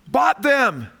 Bought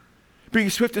them, bringing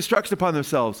swift destruction upon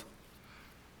themselves.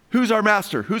 Who's our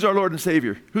master? Who's our Lord and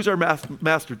Savior? Who's our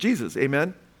master? Jesus,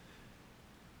 amen?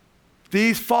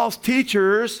 These false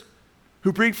teachers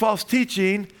who bring false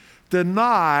teaching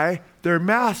deny their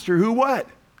master who what?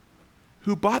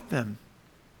 Who bought them.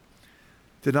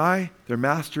 Deny their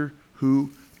master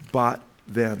who bought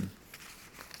them.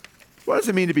 What does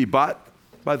it mean to be bought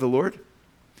by the Lord?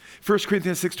 1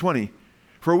 Corinthians 6:20.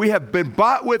 For we have been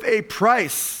bought with a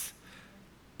price.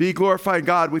 Be glorified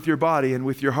God with your body and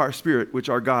with your heart, spirit, which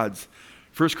are God's.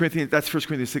 That's 1 Corinthians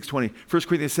 6:20. 1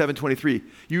 Corinthians 7:23.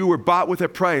 You were bought with a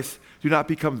price. Do not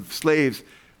become slaves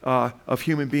of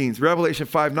human beings. Revelation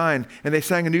 5:9. And they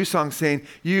sang a new song saying,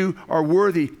 you are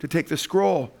worthy to take the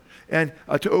scroll and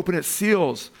to open its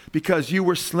seals, because you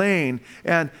were slain,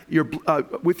 and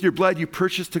with your blood you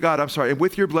purchased to God. And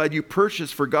with your blood you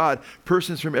purchased for God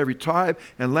persons from every tribe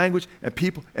and language and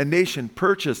people and nation.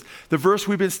 Purchased. The verse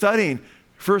we've been studying,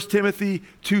 1 Timothy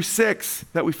 2:6,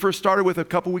 that we first started with a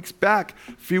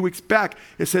few weeks back.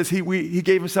 It says he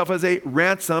gave himself as a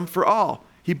ransom for all.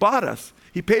 He bought us.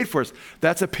 He paid for us.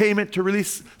 That's a payment to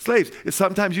release slaves. It's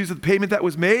sometimes used as the payment that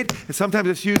was made, and sometimes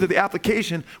it's used as the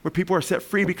application where people are set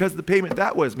free because of the payment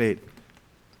that was made.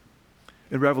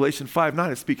 In Revelation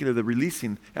 5:9, it's speaking of the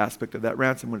releasing aspect of that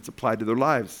ransom when it's applied to their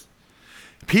lives.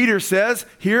 Peter says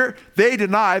here, they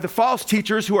deny the false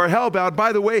teachers who are hellbound.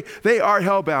 By the way, they are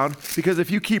hellbound, because if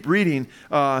you keep reading,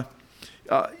 further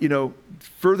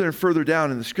and further down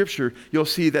in the scripture, you'll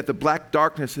see that the black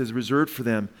darkness is reserved for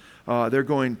them. They're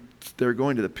going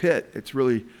to the pit. It's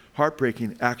really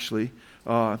heartbreaking, actually.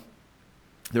 They're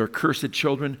accursed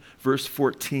children, verse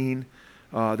 14.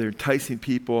 They're enticing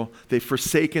people. They've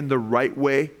forsaken the right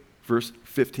way, verse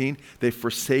 15. They've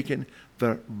forsaken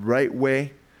the right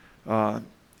way.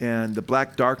 And the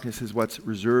black darkness is what's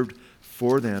reserved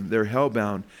for them. They're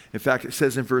hellbound. In fact, it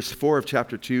says in verse 4 of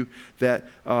chapter 2 that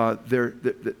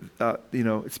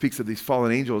it speaks of these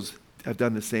fallen angels have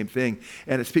done the same thing.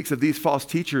 And it speaks of these false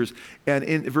teachers. And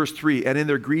in verse 3, and in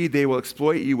their greed they will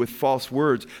exploit you with false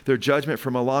words. Their judgment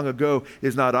from a long ago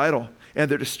is not idle, and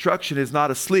their destruction is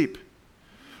not asleep.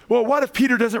 Well, what if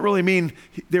Peter doesn't really mean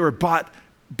they were bought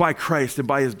by Christ and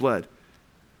by his blood?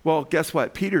 Well, guess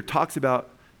what? Peter talks about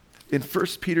in 1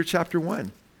 Peter chapter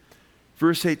 1.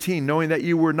 Verse 18, knowing that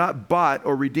you were not bought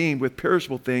or redeemed with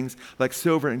perishable things like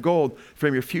silver and gold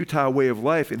from your futile way of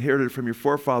life inherited from your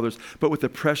forefathers, but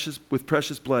with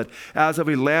precious blood, as of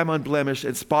a lamb unblemished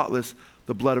and spotless,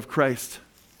 the blood of Christ.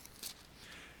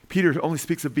 Peter only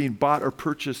speaks of being bought or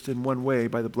purchased in one way,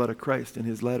 by the blood of Christ, in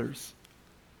his letters.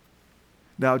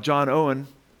 Now, John Owen,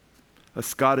 a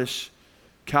Scottish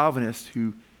Calvinist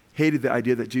who hated the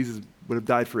idea that Jesus would have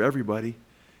died for everybody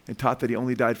and taught that he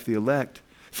only died for the elect,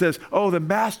 says, oh, the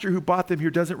master who bought them here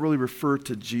doesn't really refer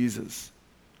to Jesus.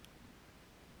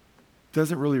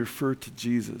 Doesn't really refer to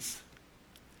Jesus.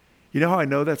 You know how I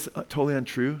know that's totally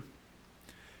untrue?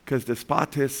 Because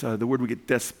despotes, the word we get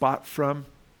despot from,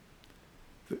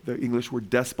 the English word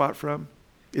despot from,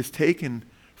 is taken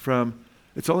from,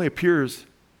 it only appears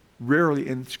rarely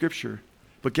in Scripture.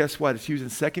 But guess what? It's used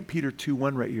in 2 Peter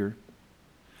 2:1 right here.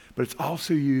 But it's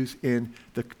also used in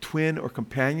the twin or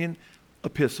companion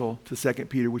epistle to 2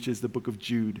 Peter, which is the book of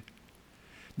Jude.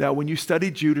 Now, when you study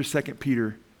Jude or 2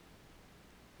 Peter,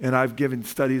 and I've given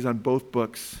studies on both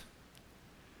books,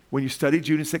 when you study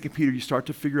Jude and 2 Peter, you start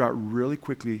to figure out really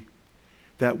quickly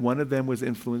that one of them was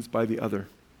influenced by the other.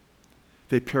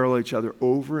 They parallel each other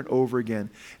over and over again.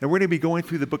 And we're going to be going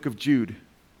through the book of Jude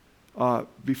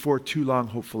before too long,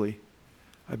 hopefully.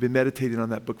 I've been meditating on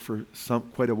that book for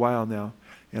quite a while now,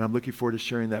 and I'm looking forward to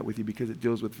sharing that with you because it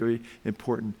deals with very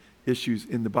important issues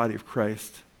in the body of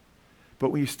Christ. But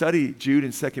when you study Jude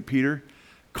and 2 Peter,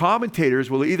 commentators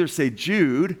will either say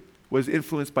Jude was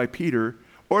influenced by Peter,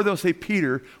 or they'll say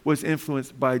Peter was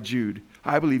influenced by Jude.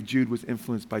 I believe Jude was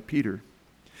influenced by Peter.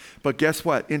 But guess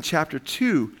what? In chapter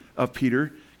 2 of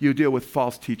Peter, you deal with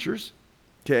false teachers.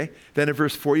 Okay? Then in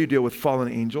verse 4, you deal with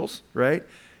fallen angels, right?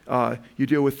 You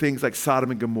deal with things like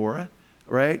Sodom and Gomorrah,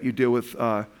 right? You deal with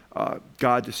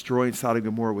God destroying Sodom and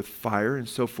Gomorrah with fire and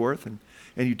so forth. And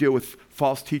you deal with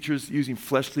false teachers using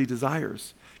fleshly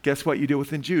desires. Guess what you deal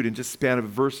with in Jude in just a span of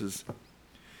verses?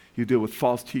 You deal with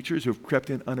false teachers who have crept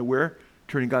in unaware,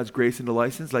 turning God's grace into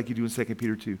license like you do in 2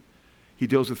 Peter 2. He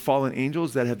deals with fallen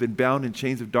angels that have been bound in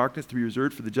chains of darkness to be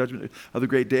reserved for the judgment of the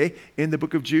great day in the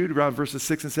book of Jude, around verses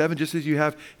 6 and 7, just as you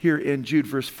have here in Jude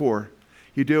verse 4.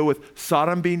 You deal with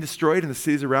Sodom being destroyed and the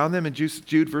cities around them in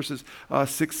Jude verses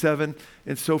 6, 7,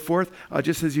 and so forth,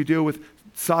 just as you deal with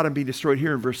Sodom being destroyed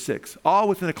here in verse 6. All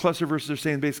within a cluster of verses are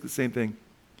saying basically the same thing.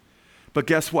 But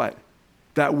guess what?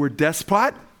 That word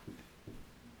despot,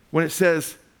 when it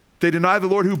says they deny the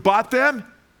Lord who bought them,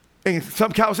 and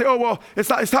some cows say, oh, well, it's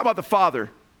talking about the Father,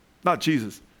 not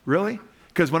Jesus. Really?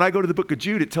 Because when I go to the book of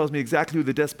Jude, it tells me exactly who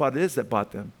the despot is that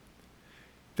bought them,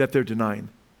 that they're denying.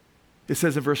 It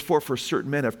says in verse 4, for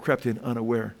certain men have crept in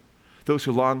unaware. Those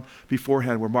who long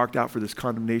beforehand were marked out for this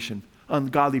condemnation,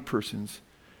 ungodly persons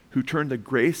who turned the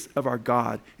grace of our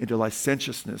God into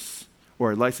licentiousness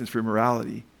or a license for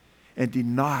immorality and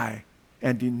deny,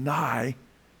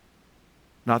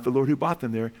 not the Lord who bought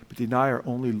them there, but deny our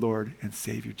only Lord and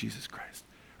Savior, Jesus Christ.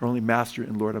 Our only Master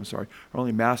and Lord, Our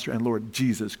only Master and Lord,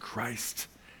 Jesus Christ.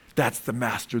 That's the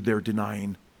Master they're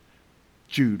denying.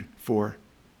 Jude 4.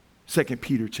 2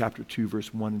 Peter chapter 2,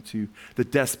 verse 1 and 2. The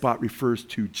despot refers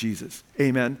to Jesus.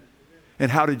 Amen.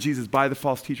 And how did Jesus buy the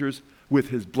false teachers? With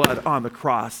his blood on the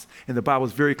cross. And the Bible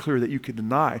is very clear that you can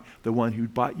deny the one who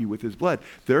bought you with his blood.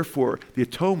 Therefore, the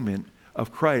atonement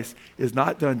of Christ is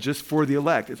not done just for the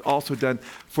elect. It's also done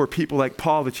for people like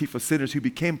Paul, the chief of sinners, who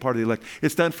became part of the elect.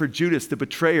 It's done for Judas, the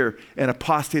betrayer and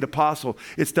apostate apostle.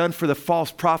 It's done for the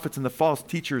false prophets and the false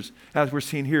teachers, as we're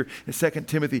seeing here in 2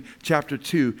 Timothy chapter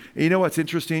 2. And you know what's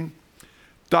interesting?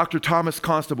 Dr. Thomas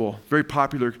Constable, very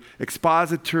popular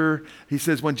expositor, he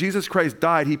says, when Jesus Christ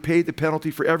died, he paid the penalty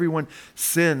for everyone's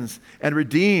sins and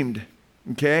redeemed,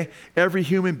 every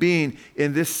human being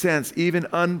in this sense, even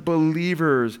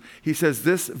unbelievers. He says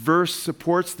this verse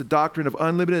supports the doctrine of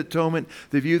unlimited atonement,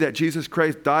 the view that Jesus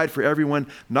Christ died for everyone,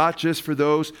 not just for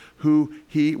those who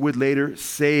he would later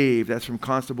save. That's from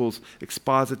Constable's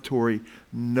expository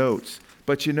notes.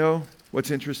 But you know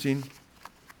what's interesting?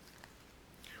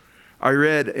 I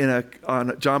read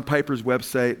on John Piper's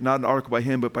website, not an article by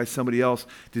him, but by somebody else,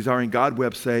 Desiring God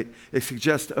website. It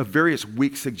suggests various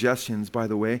weak suggestions, by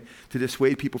the way, to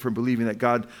dissuade people from believing that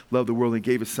God loved the world and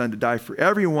gave his son to die for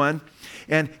everyone.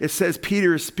 And it says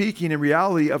Peter is speaking in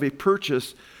reality of a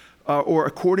purchase or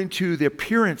according to the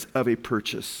appearance of a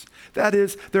purchase. That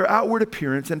is, their outward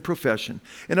appearance and profession.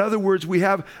 In other words, we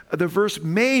have the verse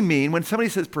may mean, when somebody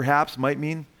says perhaps, might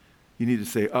mean, you need to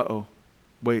say,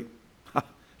 wait. At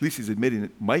least he's admitting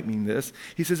it might mean this.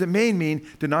 He says it may mean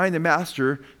denying the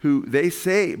master who they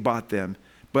say bought them,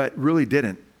 but really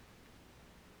didn't.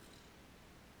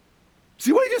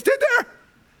 See what he just did there?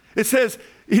 It says,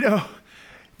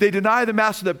 they deny the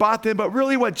master that bought them, but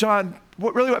really what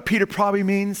Peter probably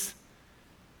means,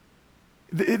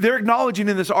 they're acknowledging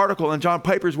in this article on John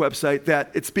Piper's website that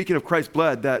it's speaking of Christ's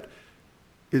blood that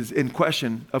is in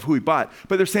question of who he bought.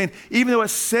 But they're saying, even though it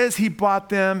says he bought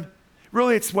them,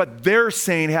 really it's what they're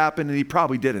saying happened and he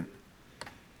probably didn't.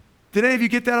 Did any of you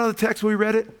get that out of the text when we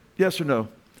read it? Yes or no?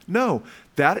 No.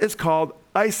 That is called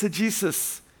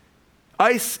eisegesis.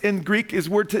 Eis in Greek is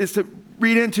to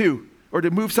read into or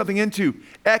to move something into.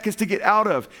 Ek is to get out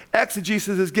of.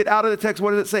 Exegesis is get out of the text.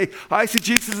 What does it say?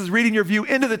 Eisegesis is reading your view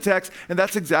into the text, and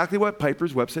that's exactly what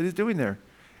Piper's website is doing there.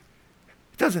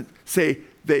 It doesn't say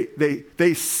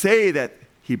they say that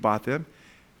he bought them.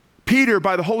 Peter,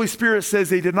 by the Holy Spirit, says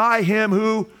they deny him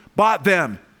who bought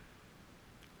them.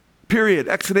 Period.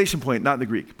 Exclamation point, not in the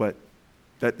Greek, but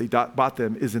that they bought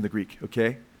them is in the Greek,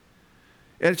 okay?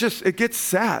 And it gets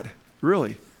sad,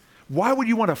 really. Why would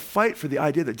you want to fight for the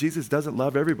idea that Jesus doesn't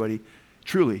love everybody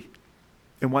truly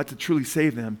and want to truly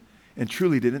save them and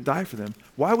truly didn't die for them?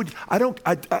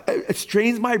 It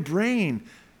strains my brain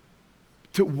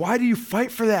to why do you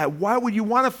fight for that? Why would you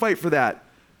want to fight for that?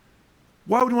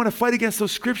 Why would you want to fight against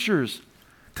those scriptures?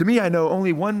 To me, I know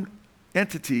only one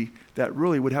entity that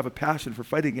really would have a passion for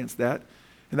fighting against that,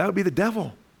 and that would be the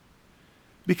devil.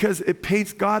 Because it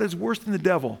paints God as worse than the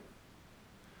devil.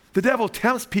 The devil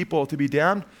tempts people to be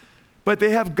damned, but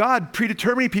they have God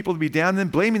predetermining people to be damned and then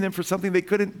blaming them for something they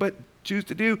couldn't but choose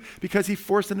to do because he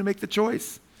forced them to make the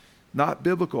choice. Not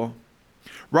biblical.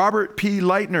 Robert P.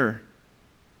 Leitner,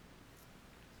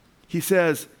 he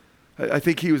says, I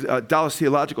think he was a Dallas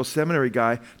Theological Seminary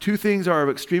guy. Two things are of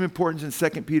extreme importance in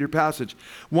 2 Peter passage.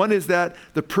 One is that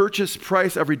the purchase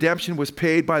price of redemption was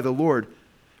paid by the Lord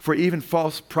for even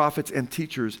false prophets and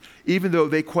teachers, even though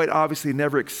they quite obviously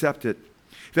never accept it.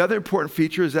 The other important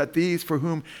feature is that these for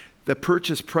whom the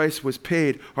purchase price was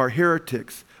paid are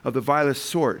heretics of the vilest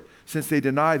sort, since they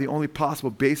deny the only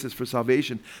possible basis for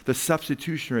salvation, the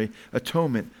substitutionary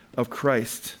atonement of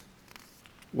Christ.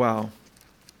 Wow.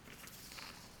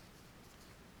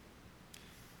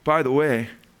 By the way,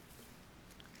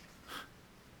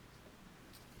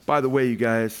 you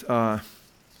guys,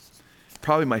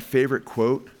 probably my favorite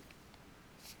quote.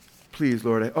 Please,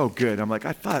 Lord. Good. I'm like,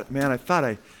 I thought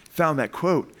I found that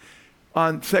quote.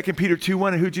 On 2 Peter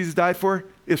 2:1 and who Jesus died for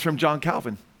is from John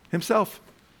Calvin himself.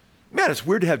 Man, it's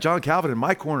weird to have John Calvin in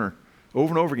my corner over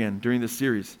and over again during this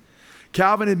series.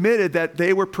 Calvin admitted that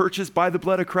they were purchased by the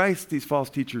blood of Christ, these false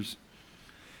teachers.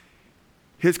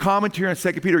 His commentary on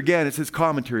 2 Peter, again, it's his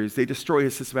commentaries. They destroy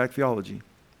his systematic theology.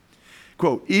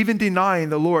 Quote, even denying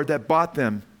the Lord that bought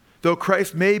them, though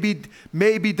Christ may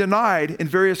be denied in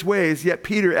various ways, yet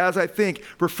Peter, as I think,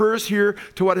 refers here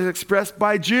to what is expressed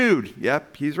by Jude.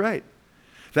 Yep, he's right.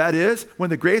 That is, when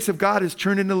the grace of God is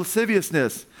turned into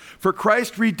lasciviousness. For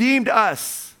Christ redeemed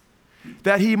us,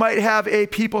 that he might have a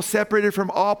people separated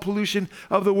from all pollution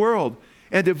of the world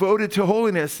and devoted to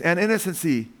holiness and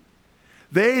innocency.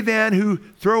 They then who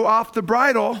throw off the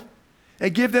bridle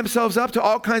and give themselves up to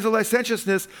all kinds of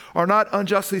licentiousness are not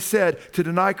unjustly said to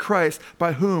deny Christ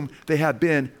by whom they have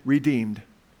been redeemed.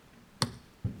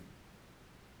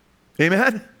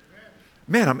 Amen?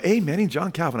 Man, I'm amening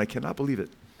John Calvin. I cannot believe it.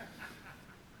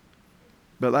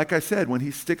 But like I said, when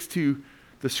he sticks to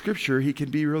the scripture, he can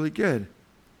be really good.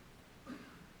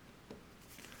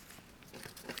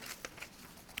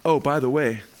 Oh, by the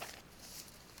way,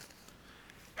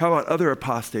 how about other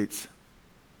apostates?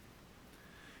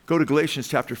 Go to Galatians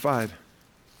chapter 5.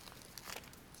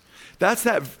 That's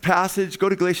that passage. Go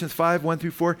to Galatians 5,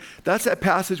 1-4. That's that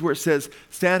passage where it says,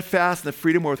 stand fast in the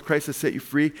freedom wherewith Christ has set you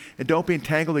free, and don't be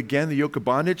entangled again in the yoke of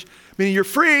bondage. Meaning you're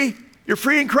free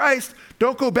in Christ.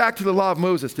 Don't go back to the law of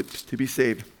Moses to be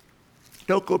saved.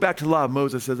 Don't go back to the law of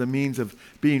Moses as a means of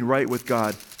being right with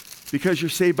God, because you're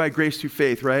saved by grace through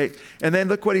faith, right? And then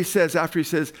look what he says after he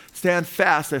says, stand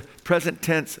fast, a present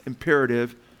tense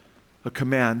imperative, a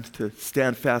command to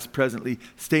stand fast presently,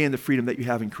 stay in the freedom that you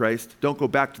have in Christ. Don't go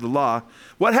back to the law.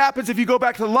 What happens if you go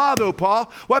back to the law though,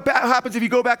 Paul? What happens if you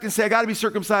go back and say, I got to be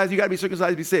circumcised, you got to be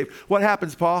circumcised to be saved? What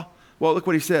happens, Paul? Well, look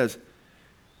what he says.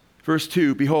 Verse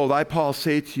 2, behold, I, Paul,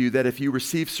 say to you that if you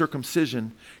receive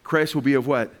circumcision, Christ will be of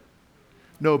what?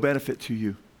 No benefit to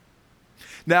you.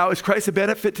 Now, is Christ a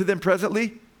benefit to them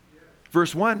presently?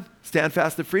 Verse 1, stand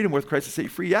fast in freedom with Christ to set you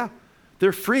free. Yeah,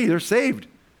 they're free. They're saved.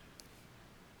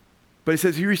 But he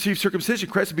says, you receive circumcision,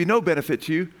 Christ will be no benefit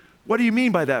to you. What do you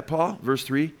mean by that, Paul? Verse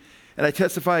 3, and I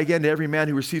testify again to every man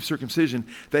who receives circumcision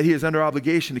that he is under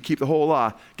obligation to keep the whole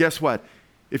law. Guess what?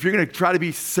 If you're going to try to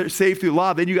be saved through the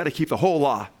law, then you got to keep the whole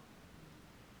law.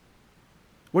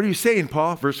 What are you saying,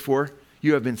 Paul? Verse 4,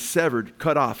 you have been severed,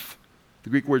 cut off. The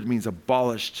Greek word means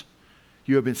abolished.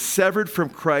 You have been severed from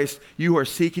Christ. You are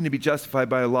seeking to be justified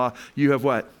by the law. You have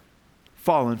what?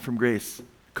 Fallen from grace.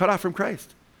 Cut off from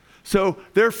Christ. So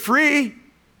they're free.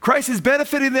 Christ is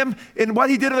benefiting them, and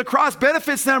what he did on the cross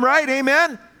benefits them, right?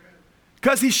 Amen?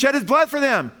 Because he shed his blood for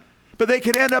them. But they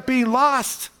can end up being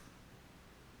lost.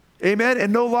 Amen?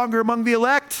 And no longer among the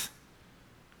elect.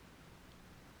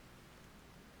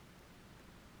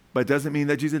 But it doesn't mean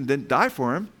that Jesus didn't die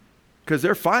for them, because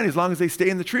they're fine as long as they stay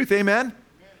in the truth. Amen?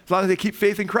 As long as they keep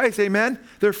faith in Christ. Amen?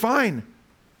 They're fine.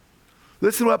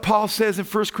 Listen to what Paul says in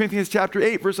 1 Corinthians chapter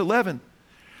 8, verse 11.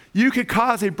 You could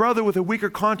cause a brother with a weaker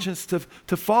conscience to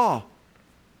fall.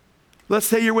 Let's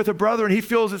say you're with a brother and he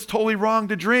feels it's totally wrong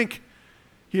to drink.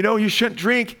 You know, you shouldn't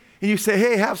drink. And you say,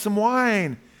 hey, have some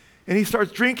wine. And he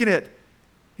starts drinking it.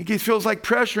 He feels like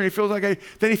pressure. And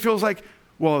then he feels like,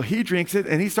 well, he drinks it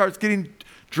and he starts getting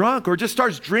drunk or just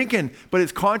starts drinking. But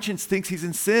his conscience thinks he's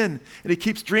in sin. And he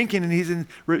keeps drinking and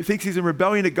thinks he's in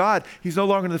rebellion to God. He's no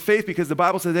longer in the faith, because the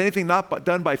Bible says anything not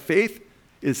done by faith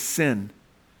is sin.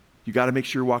 You got to make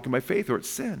sure you're walking by faith or it's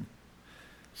sin.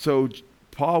 So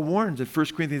Paul warns in 1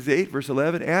 Corinthians 8, verse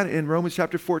 11, and in Romans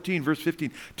chapter 14, verse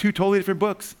 15, two totally different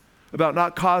books about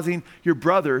not causing your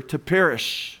brother to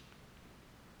perish.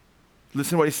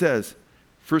 Listen to what he says.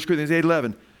 1 Corinthians 8,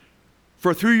 11.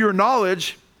 For through your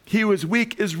knowledge, he who is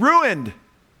weak is ruined.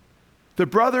 The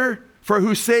brother for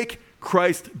whose sake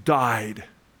Christ died.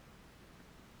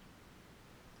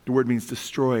 The word means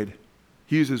destroyed.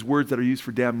 He uses words that are used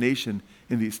for damnation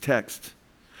in these texts.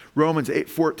 Romans 8,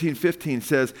 14, 15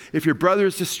 says, if your brother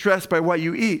is distressed by what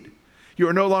you eat, you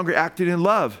are no longer acting in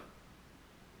love.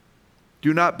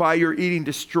 Do not by your eating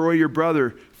destroy your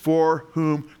brother for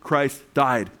whom Christ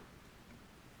died.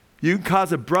 You can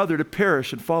cause a brother to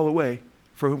perish and fall away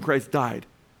for whom Christ died.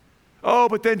 Oh,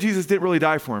 but then Jesus didn't really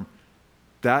die for him.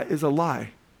 That is a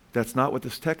lie. That's not what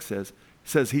this text says. It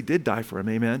says he did die for him,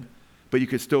 amen? But you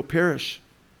could still perish.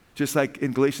 Just like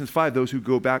in Galatians 5, those who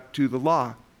go back to the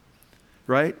law,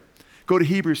 right? Go to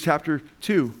Hebrews chapter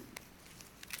 2.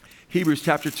 Hebrews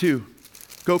chapter 2.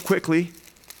 Go quickly,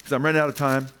 because I'm running out of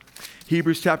time.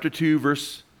 Hebrews chapter 2,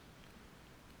 verse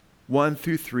 1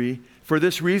 through 3. For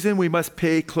this reason, we must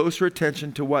pay closer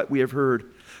attention to what we have heard,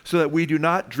 so that we do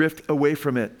not drift away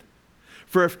from it.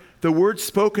 For if the words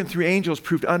spoken through angels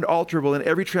proved unalterable, and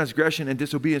every transgression and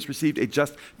disobedience received a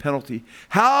just penalty,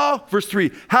 how, verse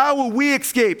 3, how will we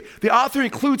escape? The author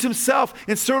includes himself,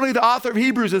 and certainly the author of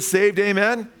Hebrews is saved,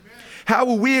 amen? How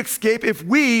will we escape if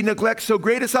we neglect so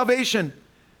great a salvation?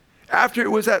 After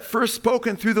it was at first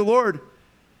spoken through the Lord,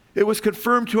 it was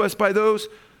confirmed to us by those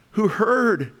who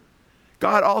heard.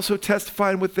 God also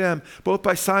testifying with them, both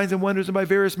by signs and wonders and by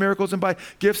various miracles and by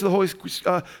gifts of the Holy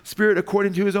Spirit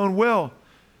according to his own will.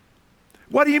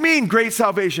 What do you mean, great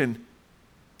salvation?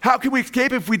 How can we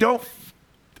escape if we don't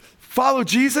follow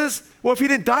Jesus? Well, if he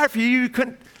didn't die for you, you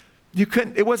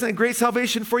couldn't, it wasn't a great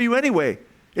salvation for you anyway.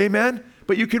 Amen?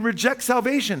 But you can reject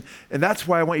salvation. And that's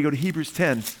why I want you to go to Hebrews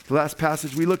 10, the last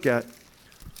passage we look at.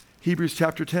 Hebrews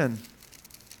chapter 10.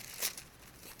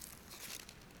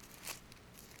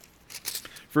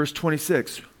 Verse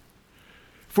 26.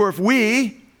 For if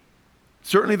we,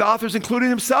 certainly the author's including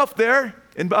himself there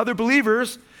and other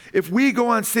believers, if we go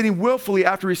on sinning willfully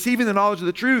after receiving the knowledge of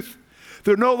the truth,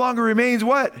 there no longer remains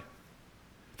what?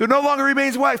 There no longer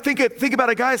remains what? Think about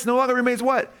it, guys. No longer remains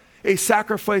what? A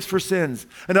sacrifice for sins.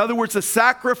 In other words, the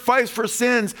sacrifice for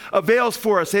sins avails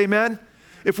for us. Amen?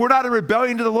 If we're not in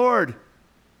rebellion to the Lord,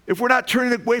 if we're not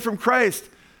turning away from Christ,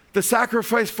 the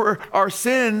sacrifice for our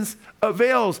sins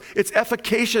avails. It's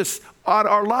efficacious on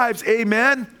our lives.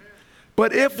 Amen?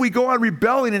 But if we go on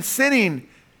rebelling and sinning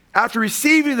after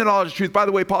receiving the knowledge of truth, by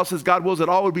the way, Paul says God wills that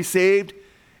all would be saved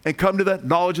and come to the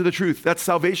knowledge of the truth. That's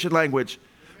salvation language.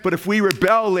 But if we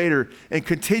rebel later and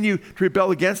continue to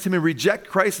rebel against him and reject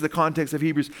Christ in the context of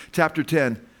Hebrews chapter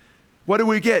 10, what do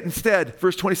we get instead?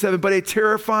 Verse 27, but a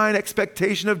terrifying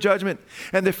expectation of judgment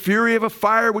and the fury of a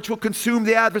fire which will consume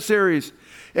the adversaries.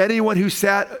 Anyone who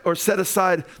set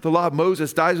aside the law of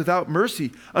Moses dies without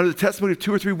mercy under the testimony of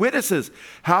 2 or 3 witnesses.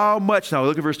 How much, now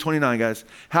look at verse 29, guys.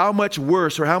 How much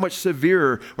worse or how much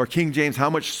severer, or King James, how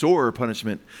much sorer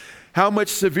punishment? How much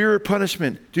severer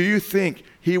punishment do you think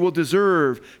he will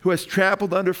deserve who has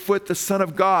trampled underfoot the Son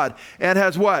of God and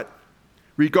has what?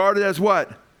 regarded as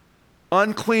what?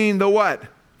 Unclean, the what?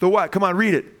 The what? Come on,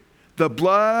 read it. The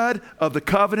blood of the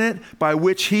covenant by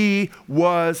which he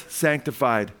was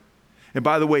sanctified. And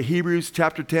by the way, Hebrews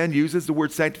chapter 10 uses the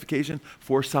word sanctification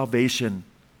for salvation.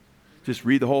 Just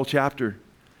read the whole chapter.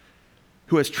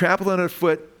 Who has trampled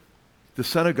underfoot the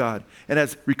Son of God, and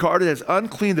has regarded as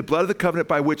unclean the blood of the covenant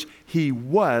by which he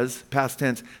was, past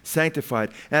tense, sanctified,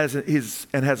 and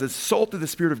has insulted the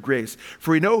Spirit of grace.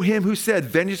 For we know him who said,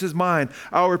 vengeance is mine,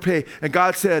 I will repay. And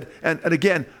God said, and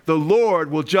again, the Lord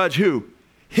will judge who?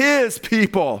 His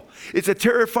people. It's a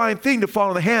terrifying thing to fall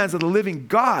in the hands of the living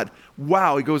God.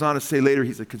 Wow, he goes on to say later,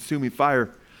 he's a consuming fire.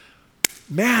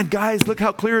 Man, guys, look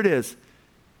how clear it is.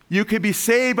 You can be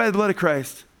saved by the blood of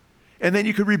Christ. And then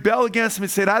you could rebel against him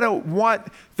and say, I don't want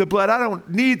the blood. I don't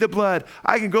need the blood.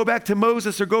 I can go back to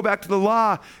Moses or go back to the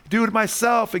law, do it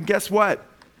myself. And guess what?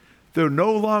 There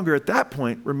no longer at that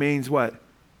point remains what?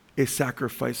 A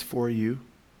sacrifice for you.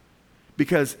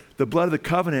 Because the blood of the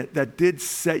covenant that did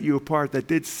set you apart, that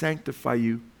did sanctify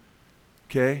you,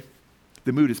 okay?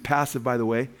 The mood is passive, by the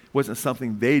way. It wasn't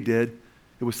something they did.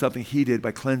 It was something he did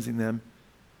by cleansing them.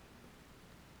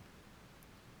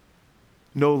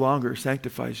 No longer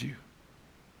sanctifies you.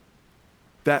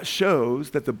 That shows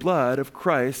that the blood of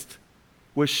Christ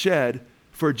was shed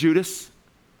for Judas.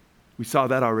 We saw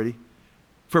that already.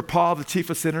 For Paul, the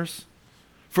chief of sinners.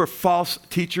 For false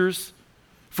teachers.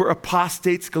 For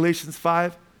apostates, Galatians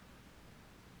 5.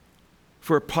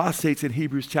 For apostates in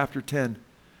Hebrews chapter 10,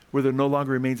 where there no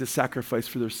longer remains a sacrifice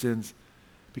for their sins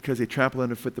because they trample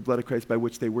underfoot the blood of Christ by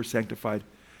which they were sanctified.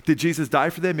 Did Jesus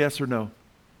die for them? Yes or no?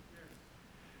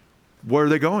 Where are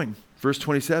they going? Verse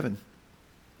 27.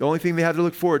 The only thing they have to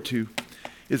look forward to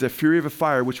is a fury of a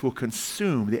fire which will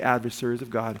consume the adversaries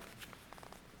of God.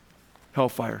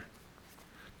 Hellfire.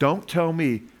 Don't tell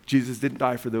me Jesus didn't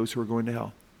die for those who are going to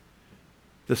hell.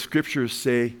 The scriptures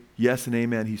say yes and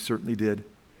amen, he certainly did.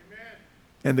 Amen.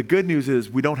 And the good news is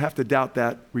we don't have to doubt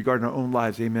that regarding our own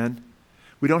lives, amen?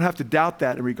 We don't have to doubt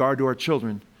that in regard to our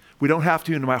children. We don't have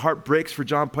to, and my heart breaks for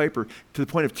John Piper to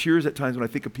the point of tears at times when I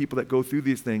think of people that go through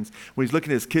these things. When he's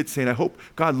looking at his kids saying, I hope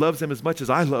God loves them as much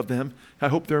as I love them. I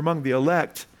hope they're among the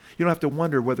elect. You don't have to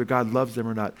wonder whether God loves them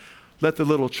or not. Let the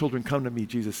little children come to me,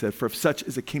 Jesus said, for such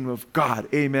is the kingdom of God.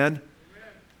 Amen? Amen.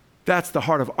 That's the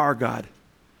heart of our God.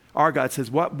 Our God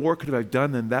says, what more could I have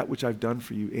done than that which I've done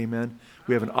for you? Amen?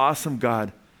 We have an awesome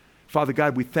God. Father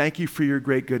God, we thank you for your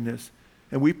great goodness.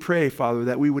 And we pray, Father,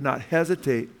 that we would not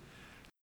hesitate